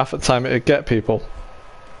half the time it'd get people.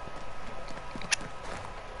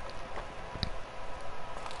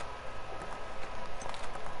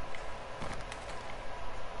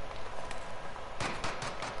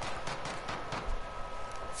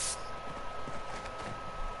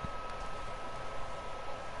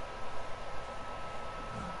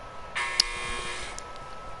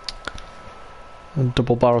 And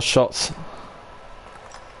double barrel shots.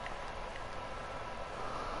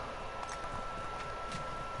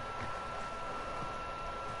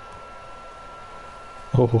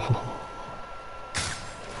 Oh.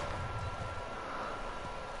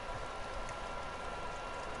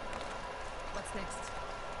 What's next?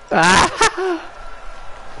 Ah!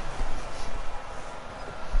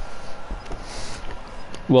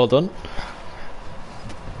 Well done.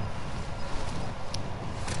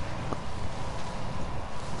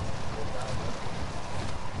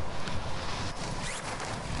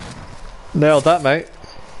 Nailed that, mate.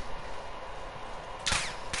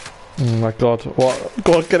 Oh my god, what?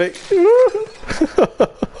 Go on, get it!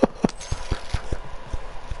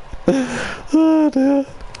 Oh dear.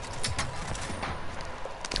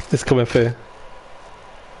 It's coming for you.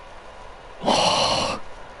 Oh,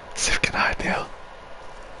 see if we can hide, Neil.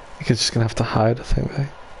 You're just gonna have to hide, I think, mate.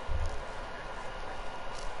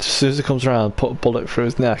 As soon as he comes around, put a bullet through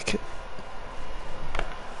his neck.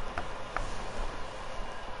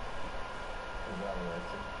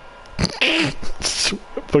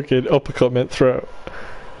 Fucking uppercut mid throat.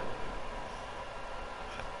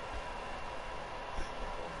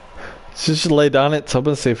 Just lay down at tub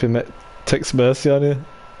and see if he takes mercy on you.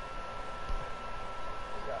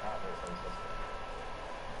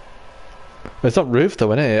 It's not roof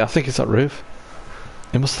though, isn't it? I think it's not roof.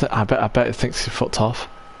 He must. I bet he thinks he fucked off.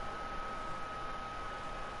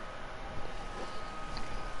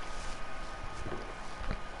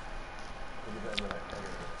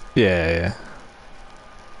 Yeah.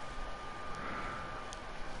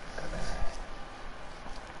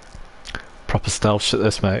 Proper stealth shit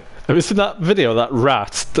this, mate. Have you seen that video of that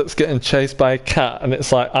rat that's getting chased by a cat and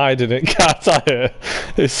it's like hiding in cat eye?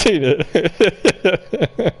 Have you seen it?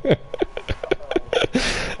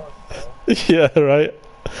 Yeah, right.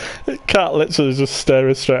 The cat literally just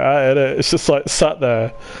staring straight at it. It's just like sat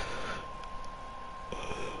there.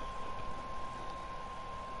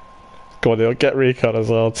 Go on, he'll get recon as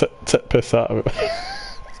well. Take piss out of it.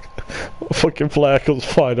 Fucking flare comes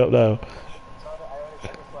flying up now.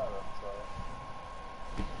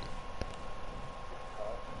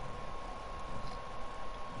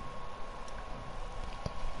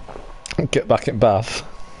 Get back in Bath.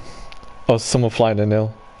 Oh, someone flying in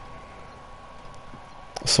hill.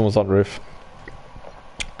 Someone's on roof.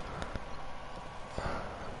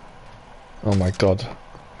 Oh my god.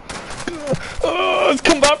 Oh, it's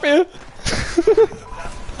come back for you!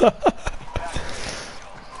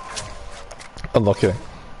 Unlucky.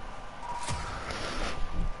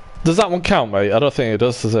 Does that one count, mate? I don't think it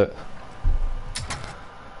does it?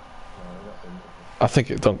 I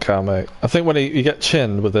think it don't count, mate. I think when you get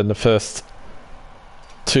chinned within the first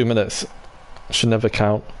 2 minutes, it should never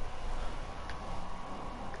count.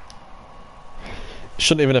 It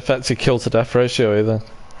shouldn't even affect your kill to death ratio either.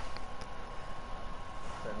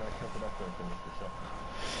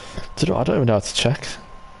 I don't even know how to check.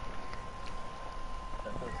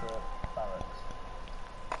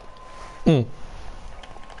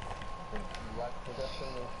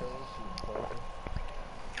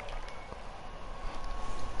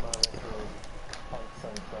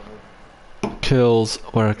 kills.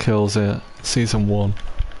 Where are kills here? Season 1.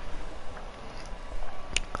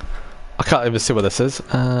 I can't even see what this is.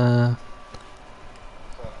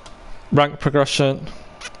 Rank progression.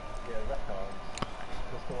 Yeah, records.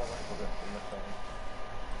 Just the one that progression, records.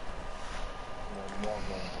 And then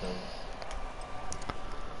Warzone kills.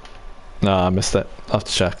 No, I missed it. I'll have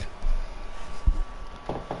to check.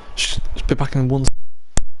 Just be back in one.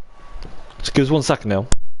 Just give us 1 second now.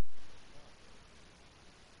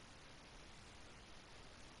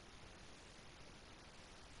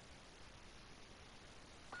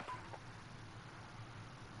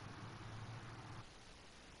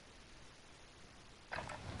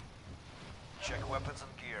 Check weapons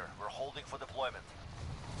and gear. We're holding for deployment.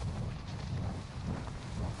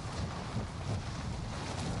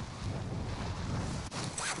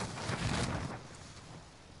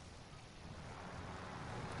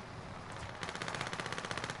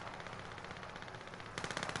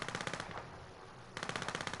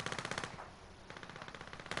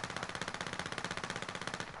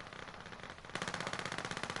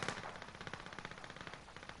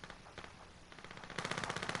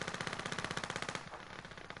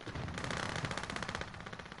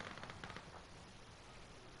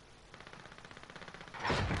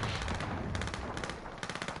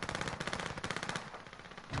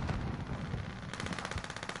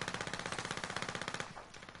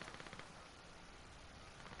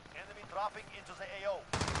 Enemy dropping into the AO.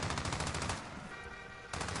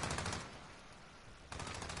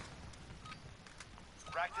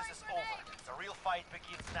 Practice is over. The real fight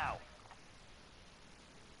begins now.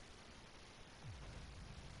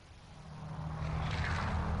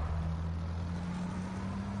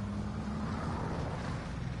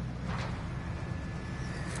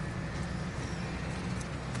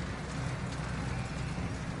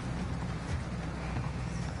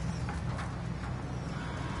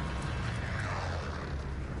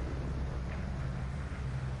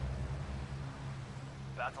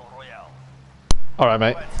 Battle Royale. Alright,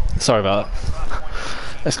 mate. Sorry about that.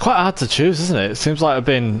 It's quite hard to choose, isn't it? It seems like I've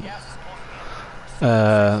been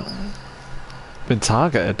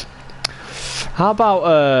targeted. How about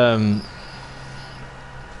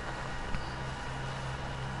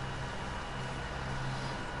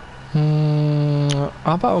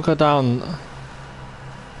how about we go down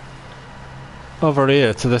over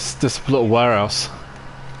here to this little warehouse?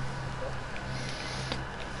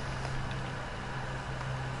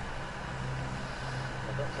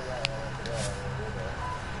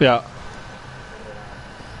 Yeah.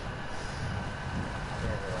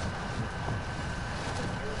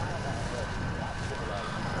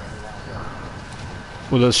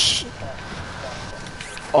 Well, there's...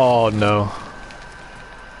 Oh no.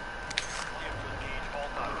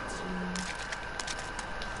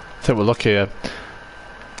 I think we're lucky here.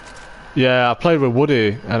 Yeah, I played with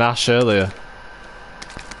Woody and Ash earlier.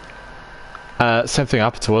 Same thing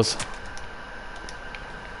happened to us.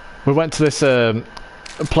 We went to this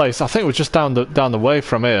place. I think it was just down the way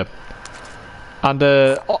from here, and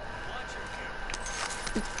there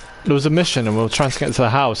was a mission, and we were trying to get into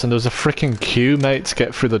the house, and there was a freaking queue, mate, to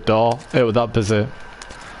get through the door. It was that busy.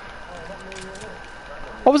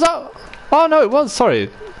 What was that? Oh no, it was.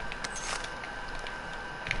 Sorry,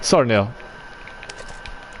 Neil.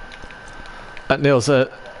 Neil's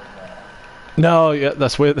no, yeah,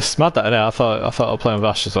 that's weird. It's mad that I thought I was playing with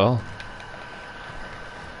Ash as well.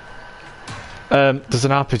 There's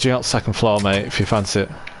an RPG on the second floor, mate, if you fancy it.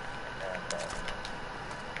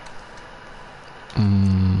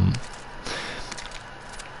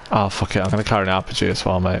 Oh, fuck it, I'm gonna carry an RPG as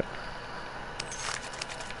well, mate.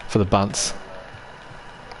 For the bants.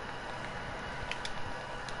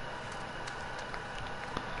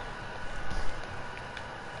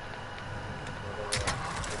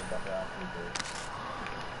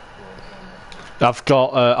 I've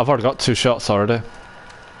already got 2 shots already.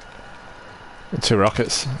 2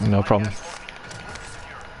 rockets, no problem.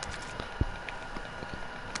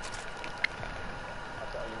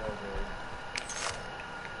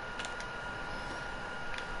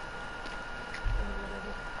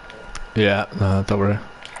 Yeah, no, don't worry.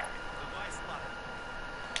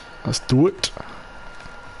 Let's do it.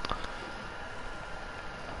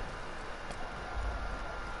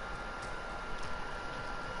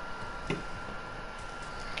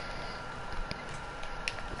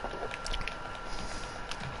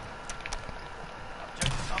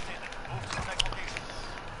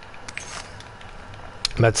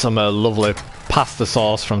 Made some lovely pasta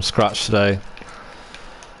sauce from scratch today.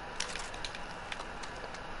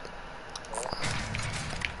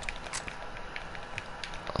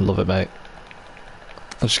 I love it, mate.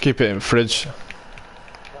 I'll just keep it in the fridge.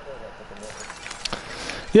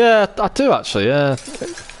 Yeah, I do actually, yeah.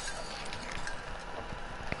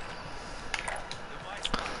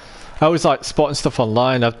 I always like spotting stuff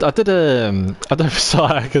online. I did a, I don't know if you saw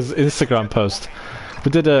Aka's Instagram post.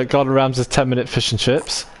 We did a Gordon Ramsay's 10-minute fish and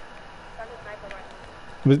chips.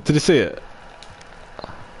 Did you see it?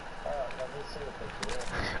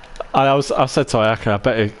 I said to Ayaka, I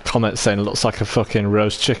bet he comments saying it looks like a fucking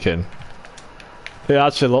roast chicken. It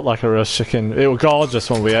actually looked like a roast chicken. It was gorgeous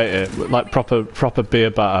when we ate it, like proper beer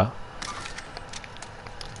batter.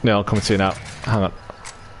 No, I'll come to you now. Hang on.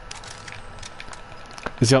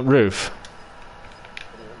 Is he on roof?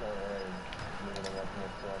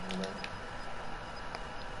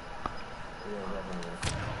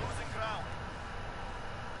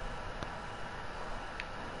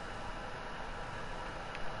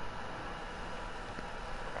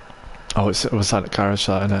 Oh, it was like a garage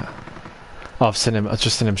site, isn't it? Oh, I've seen him. I've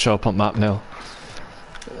just seen him show up on map now.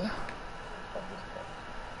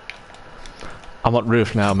 I'm on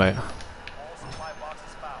roof now, mate.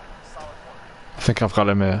 I think I've got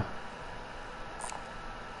him here.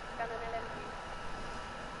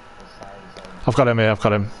 I've got him here, I've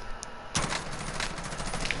got him.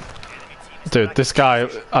 Dude, this guy,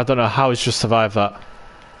 I don't know how he's just survived that.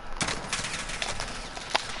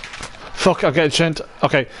 Fuck, I'm getting chained.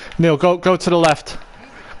 Okay, Neil, go to the left.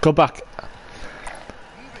 Go back.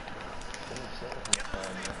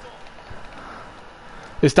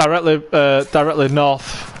 It's directly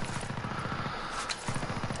north.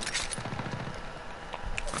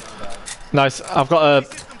 Nice, I've got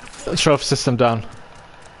a trophy system down.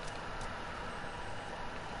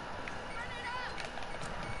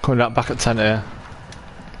 Coming out back at 10 here.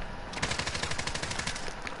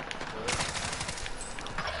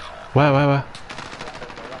 Where?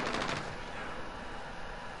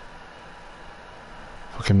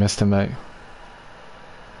 Fucking missed him, mate.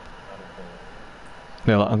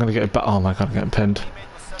 Neil, I'm gonna get it back. Oh my god, I'm getting pinned.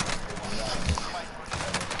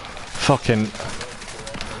 Fucking.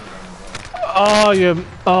 Oh, you.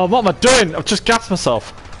 Oh, what am I doing? I've just gassed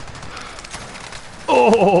myself.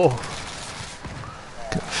 Oh!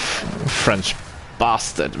 French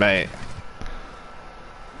bastard, mate.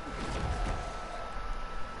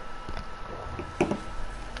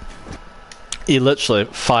 He literally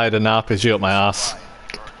fired an RPG up my ass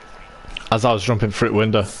as I was jumping through the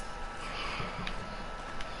window.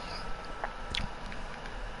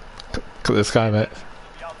 Look at this guy, mate.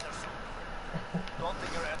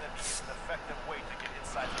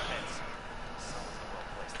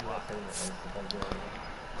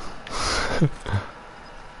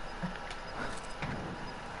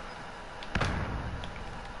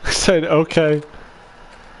 He said, okay.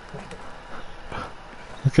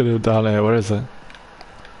 Look at him down here, where is it?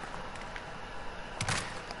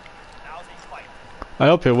 I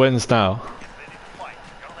hope he wins now.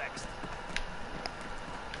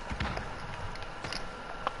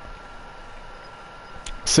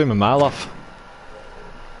 See him a mile off.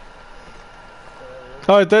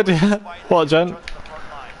 Oh, I did, yeah. What a gent.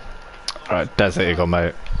 Alright, Desert Eagle,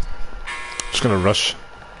 mate. Just gonna rush.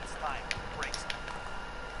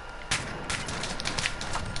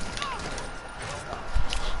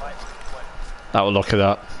 That will look at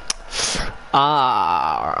that.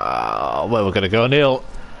 Where we're gonna go, Neil?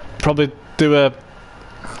 Probably do a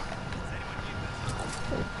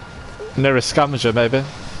near a scavenger, maybe.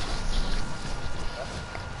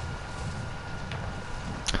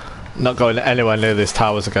 Not going anywhere near these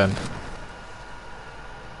towers again.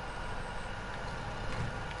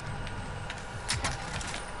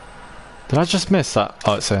 Did I just miss that?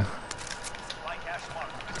 Oh, it's here.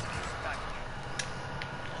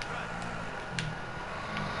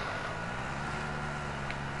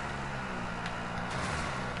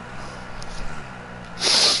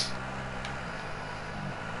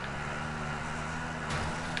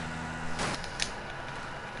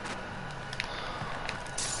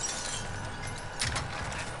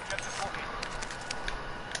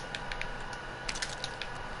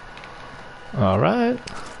 All right.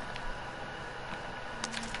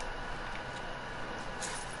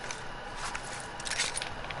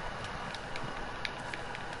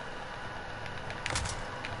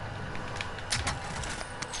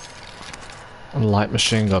 Light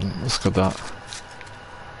machine gun. Let's go that.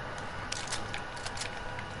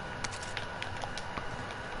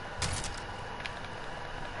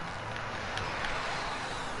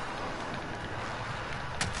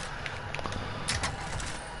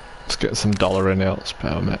 Let's get some dollar in here. Let's pay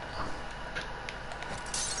on it.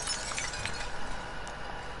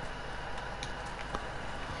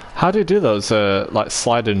 How do you do those like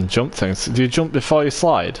slide and jump things? Do you jump before you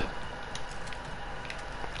slide?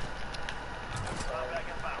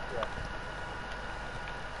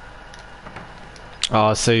 Oh,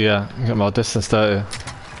 I see, yeah. You get more distance, don't you?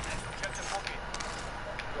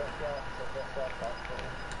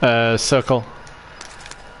 Circle.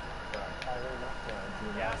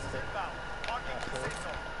 Gas is inbound. Marking the safe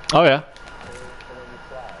zone. Oh, yeah. So when you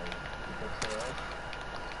fly, you can sail.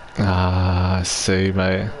 Ah, I see, mate.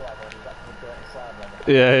 Like when you got the dirty slide like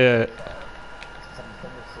Yeah, yeah.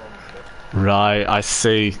 something with some stick. Right, I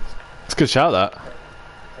see. It's a good shout, that.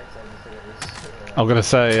 Takes ages to get used to. I'm gonna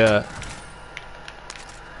say, yeah.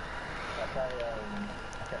 Like I kept dropping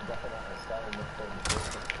out of the sky and looked at the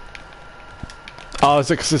Oh,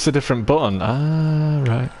 is it because it's a different button? Ah,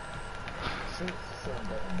 right. it's the same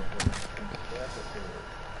button, but then the other two is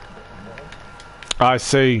different button. I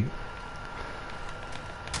see.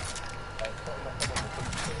 Like putting my thumb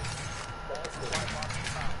on the key stick,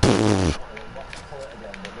 and then watch it pull it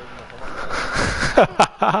again, but leaving my thumb on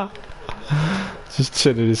the Just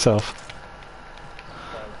chilling yourself. sky.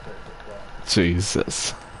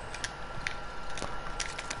 Jesus.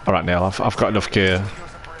 Alright, Neil, I've got enough gear. Use the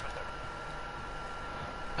perimeter.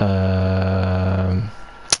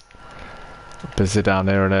 Busy down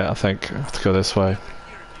here, innit? I think I have to go this way.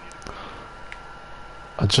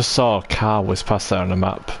 I just saw a car whiz past there on the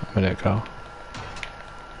map a minute ago.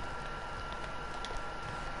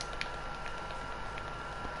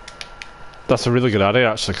 That's a really good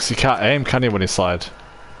idea, actually, because you can't aim, can you, when you slide?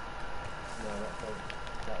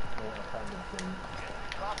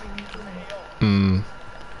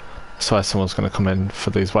 That's why someone's going to come in for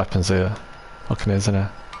these weapons here. Looking, isn't it?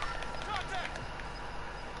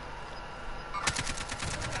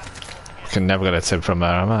 I can never get a tip from there,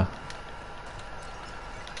 am I?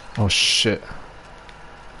 Oh shit.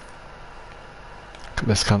 Look at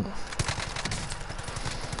this cunt.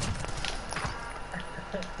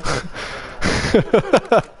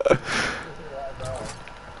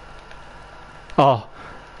 Oh,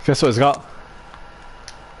 guess what he's got?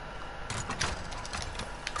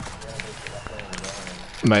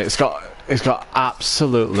 Mate, it's got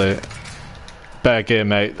absolutely bare gear,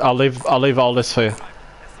 mate. I'll leave all this for you. SMG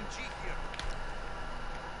here.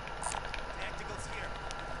 Tacticals here.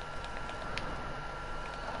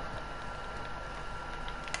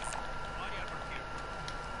 Body armor here.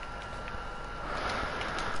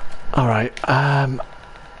 Alright,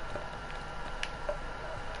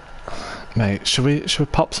 mate, should we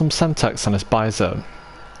pop some Semtex on this buy zone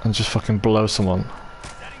and just fucking blow someone?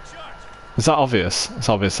 Setting charge. Is that obvious? It's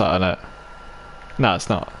obvious that, isn't it? No, it's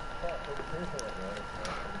not.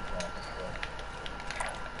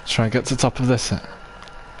 Try and get to the top of this.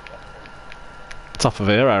 Top of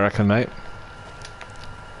here, I reckon, mate.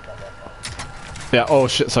 Yeah, oh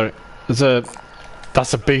shit, sorry.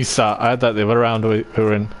 That's a B-sat. I had that the other round we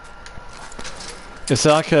were in. It's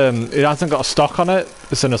like, it hasn't got a stock on it.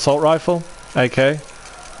 It's an assault rifle, AK.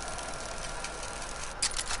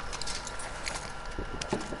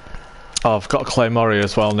 Oh, I've got a Claymore here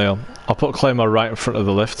as well, Neil. I'll put a Claymore right in front of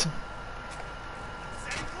the lift.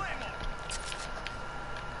 Setting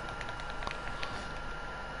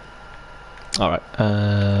Claymore. Alright,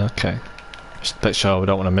 okay. Just a bit sure we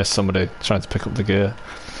don't want to miss somebody trying to pick up the gear.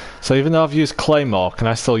 So even though I've used Claymore, can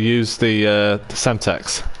I still use the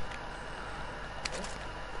Semtex?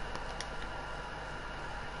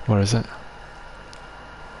 Where is it?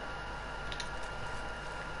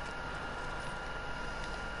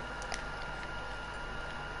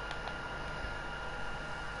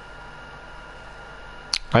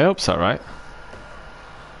 I hope so, right?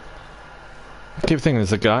 I keep thinking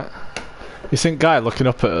there's a guy. You think guy looking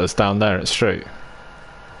up at us down there at the street?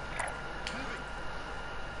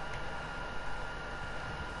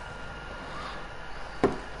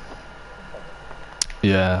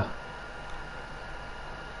 Yeah.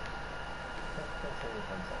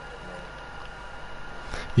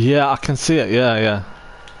 Yeah, I can see it. Yeah, yeah.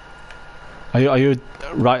 Are you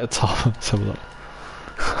right at top? Let's have a look.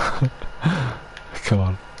 Come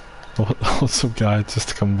on. What's some guy just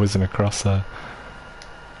to come whizzing across there?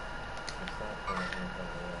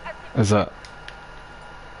 Is that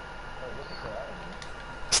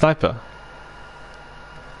sniper?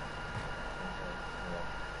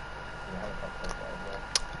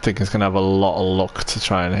 I think he's gonna have a lot of luck to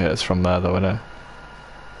try and hit us from there, though, innit?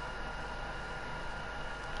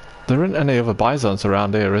 There aren't any other buy zones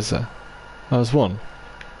around here, is there? There's one.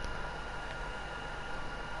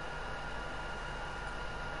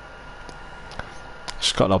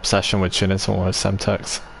 Just got an obsession with chinning someone with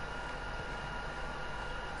Semtex.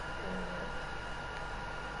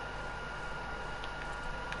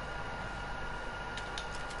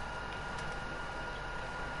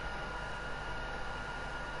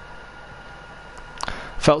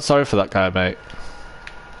 Felt sorry for that guy, mate.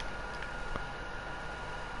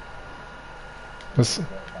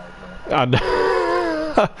 And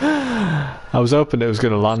I was hoping it was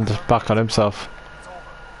going to land back on himself.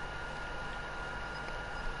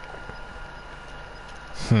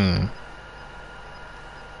 Hmm.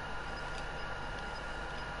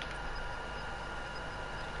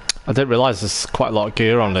 I didn't realise there's quite a lot of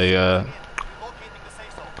gear on the Locating the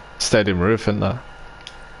safe zone. stadium roof, isn't there?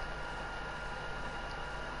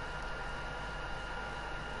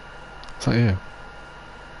 Is that you?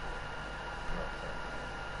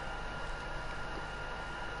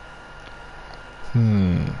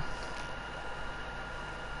 Hmm.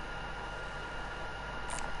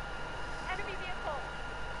 Enemy vehicle.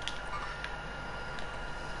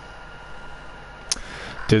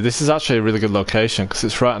 Dude, this is actually a really good location because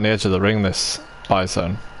it's right on the edge of the ring, this buy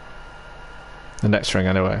zone. The next ring,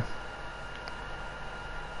 anyway.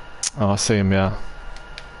 Oh, I see him, yeah.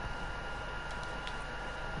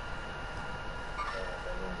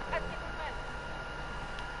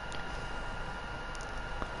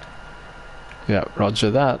 Yeah,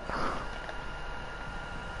 roger that.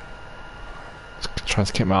 Just trying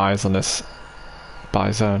to keep my eyes on this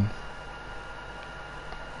buy zone.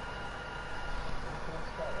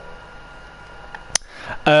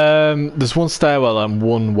 There's one stairwell and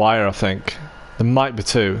one wire, I think. There might be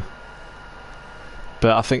two.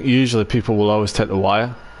 But I think usually people will always take the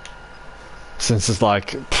wire. Since there's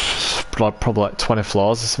like, probably like 20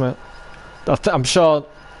 floors or something. I'm sure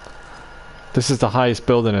this is the highest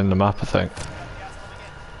building in the map, I think.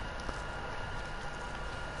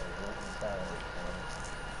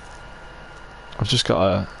 I've just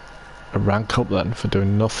got a rank up then for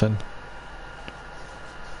doing nothing.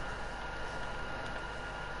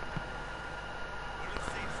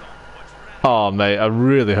 Oh mate, I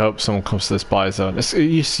really hope someone comes to this buy zone. It's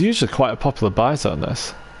usually quite a popular buy zone,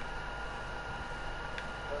 this.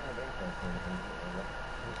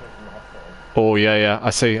 Oh yeah, I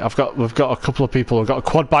see. We've got a couple of people. We've got a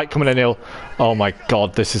quad bike coming in here. Oh my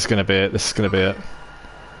god, this is gonna be it. This is gonna be it.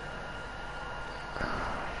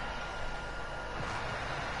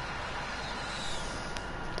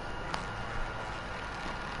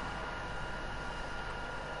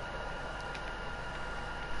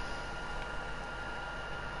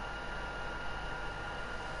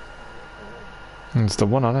 There's the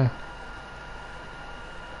one on there.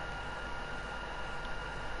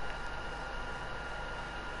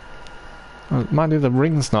 Mind you, the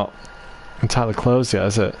ring's not entirely closed yet,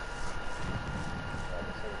 is it?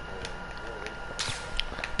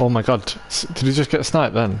 Oh my god, did he just get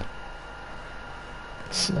sniped then?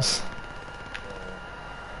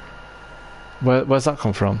 Where's that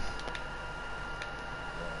come from?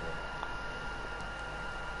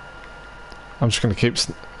 I'm just going to keep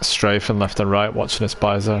strafing left and right watching this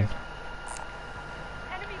buy zone.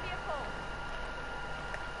 Enemy vehicle.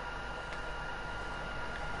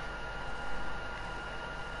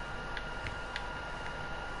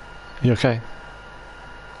 You okay?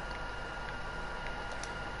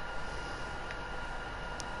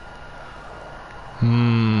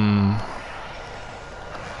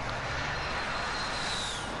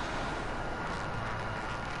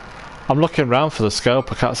 I'm looking around for the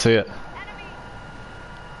scope, I can't see it. Enemy.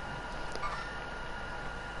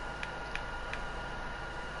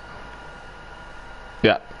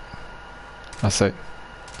 Yeah. I see.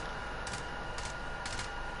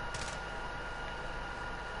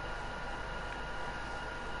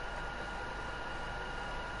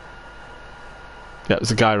 Yeah,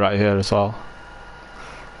 there's a guy right here as well.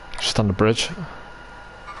 Just on the bridge.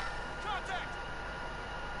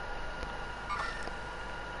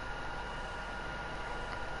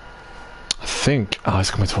 I think... Oh,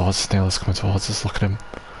 he's coming towards us, Neil. He's coming towards us. Look at him.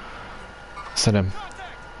 Send him.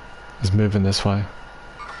 He's moving this way.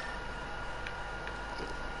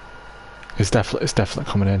 It's definitely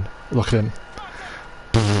coming in. Look at him.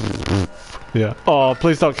 Yeah. Oh,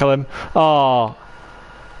 please don't kill him. Oh.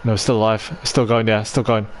 No, still alive. Still going, yeah, still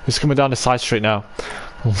going. He's coming down the side street now.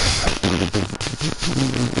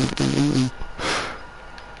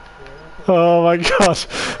 Oh my god.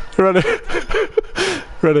 Ready?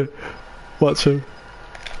 Ready. Watch him.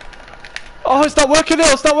 Oh, it's not working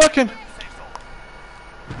now, it's not working!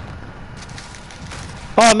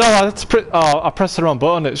 Oh no, I had to I pressed the wrong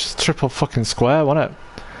button, it's just triple fucking square, wasn't it?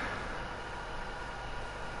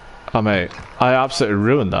 Oh mate, I absolutely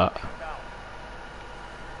ruined that.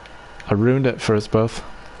 I ruined it for us both.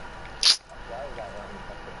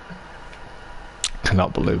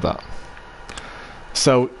 Cannot believe that.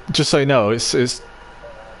 So, just so you know, it's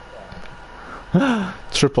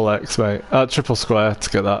triple X, mate. Triple square to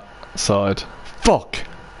get that sorted. Fuck!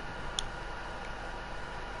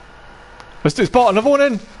 It's bought another one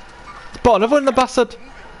in! But another one, the bastard.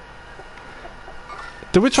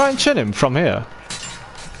 Did we try and chin him from here?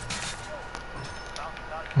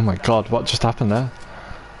 Oh my god, what just happened there?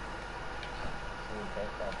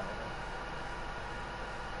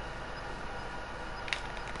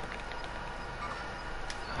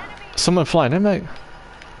 Someone flying in, mate.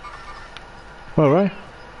 Well, right.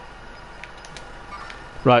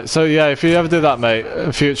 Right, so yeah, if you ever do that, mate,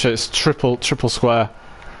 in future it's triple square.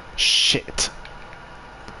 Shit.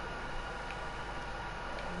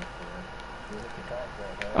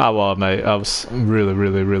 Ah, well, mate, I was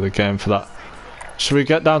really game for that. Should we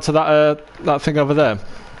get down to that that thing over there?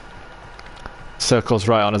 Circle's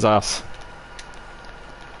right on his ass.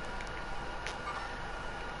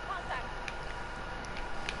 Contact.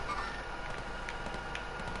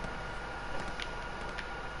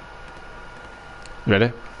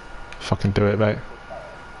 Ready? Fucking do it, mate.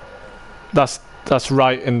 That's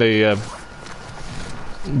right in the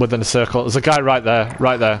within the circle. There's a guy right there,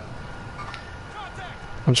 right there.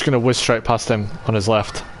 I'm just gonna whiz straight past him on his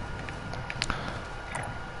left.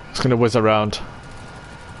 He's gonna whiz around.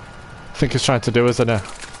 I think he's trying to do us in there.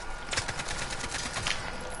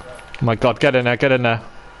 Oh my god, get in there, get in there.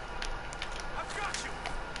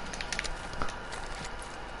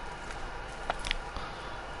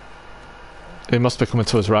 He must be coming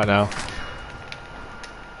to us right now.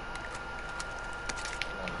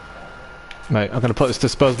 Mate, I'm gonna put this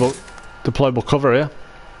deployable cover here.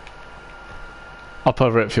 Up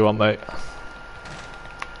over it if you want, mate.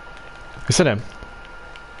 You seen him?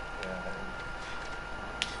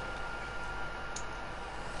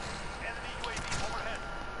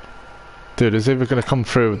 Dude, is he either gonna come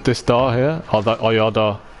through this door here or your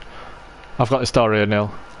door? I've got this door here,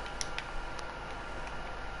 Neil.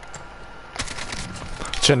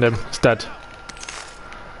 Chinned him, it's dead.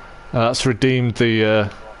 That's redeemed the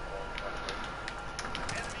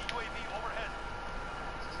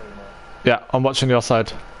yeah, I'm watching your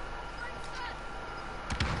side.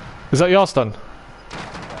 Is that your stun?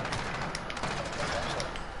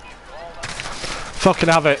 Fucking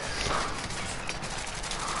have it.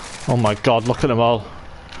 Oh my god, look at them all.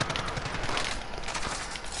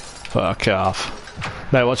 Fuck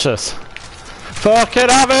off. Mate, watch this. Fucking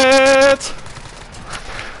have it!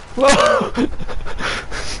 Whoa!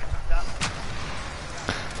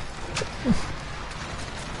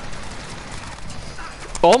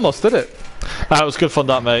 Almost did it. That was good fun,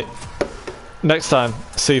 that, mate. Next time,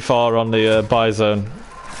 C4 on the buy zone.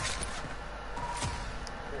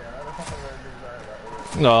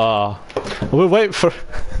 Ah, we'll wait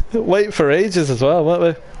for ages as well, won't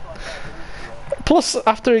we? Plus,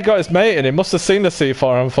 after he got his mate in, he must have seen the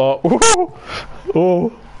C4 and thought, "Ooh,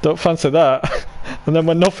 oh, don't fancy that." And then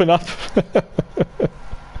when nothing happened,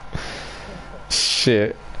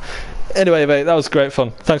 shit. Anyway, mate, that was great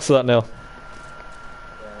fun. Thanks for that, Neil.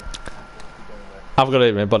 Have a good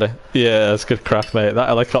evening, buddy. Yeah, it's good crack, mate. That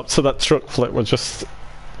helicopter, that truck flip was just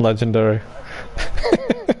legendary.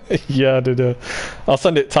 Yeah, I did. I'll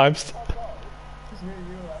send it times.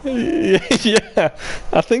 Yeah,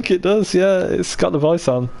 I think it does. Yeah, it's got the voice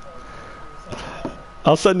on.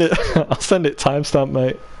 I'll send it. I'll send it timestamp,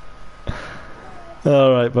 mate.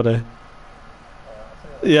 All right, buddy.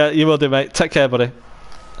 Yeah, you will do, mate. Take care, buddy.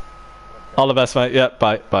 All the best, mate. Yeah,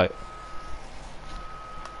 bye.